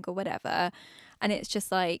being or whatever, and it's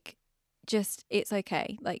just like, it's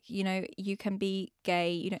okay, like, you know, you can be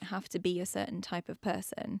gay, you don't have to be a certain type of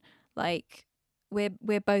person. Like,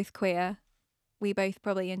 we're both queer, we both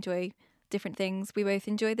probably enjoy different things, we both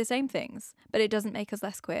enjoy the same things, but it doesn't make us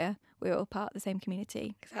less queer. We're all part of the same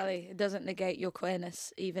community. Exactly. It doesn't negate your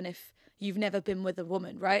queerness, even if you've never been with a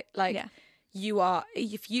woman, right? Like, you are,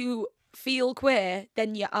 if you feel queer,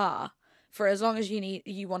 then you are, for as long as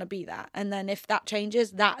you want to be that. And then if that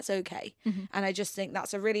changes, that's okay. And I just think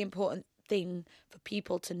that's a really important thing for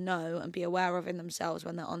people to know and be aware of in themselves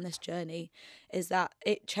when they're on this journey is that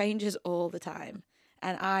it changes all the time.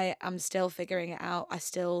 And I am still figuring it out. I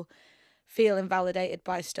still feel invalidated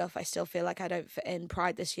by stuff. I still feel like I don't fit in.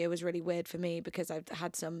 Pride this year was really weird for me because I've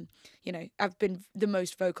had some, I've been the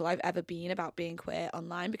most vocal I've ever been about being queer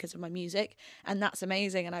online because of my music, and that's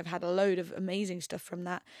amazing, and I've had a load of amazing stuff from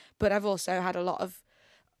that. But I've also had a lot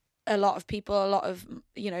of people, a lot of,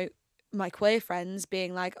 my queer friends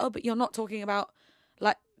being like, oh, but you're not talking about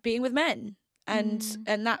like being with men. And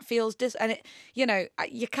that feels and it,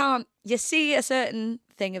 you see a certain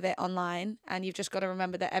thing of it online, and you've just got to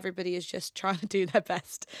remember that everybody is just trying to do their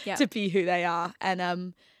best to be who they are,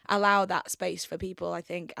 and allow that space for people, I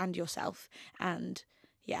think, and yourself. And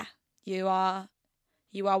you are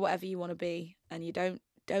whatever you want to be, and you don't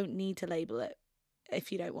need to label it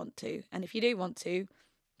if you don't want to. And if you do want to,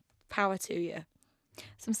 power to you.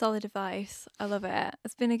 Some solid advice. I love it.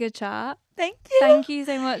 It's been a good chat. Thank you. Thank you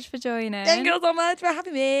so much for joining. Thank you so much for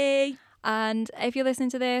having me. And if you're listening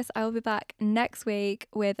to this, I will be back next week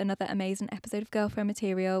with another amazing episode of Girlfriend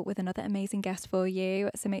Material with another amazing guest for you.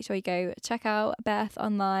 So make sure you go check out Beth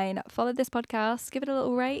online, follow this podcast, give it a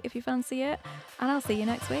little rate if you fancy it, and I'll see you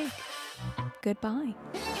next week. Goodbye.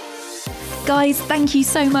 Guys, thank you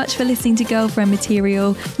so much for listening to Girlfriend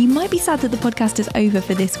Material. You might be sad that the podcast is over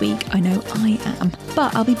for this week. I know I am.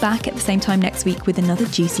 But I'll be back at the same time next week with another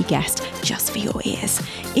juicy guest just for your ears.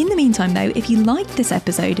 In the meantime, though, if you liked this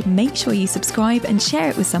episode, make sure you subscribe and share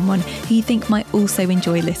it with someone who you think might also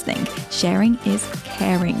enjoy listening. Sharing is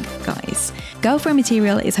caring, guys. Girlfriend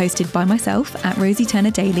Material is hosted by myself at Rosie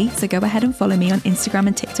Turner Daily, so go ahead and follow me on Instagram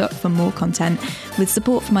and TikTok for more content, with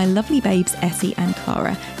support from my lovely babes Essie and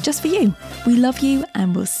Clara, just for you. We love you,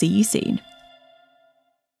 and we'll see you soon.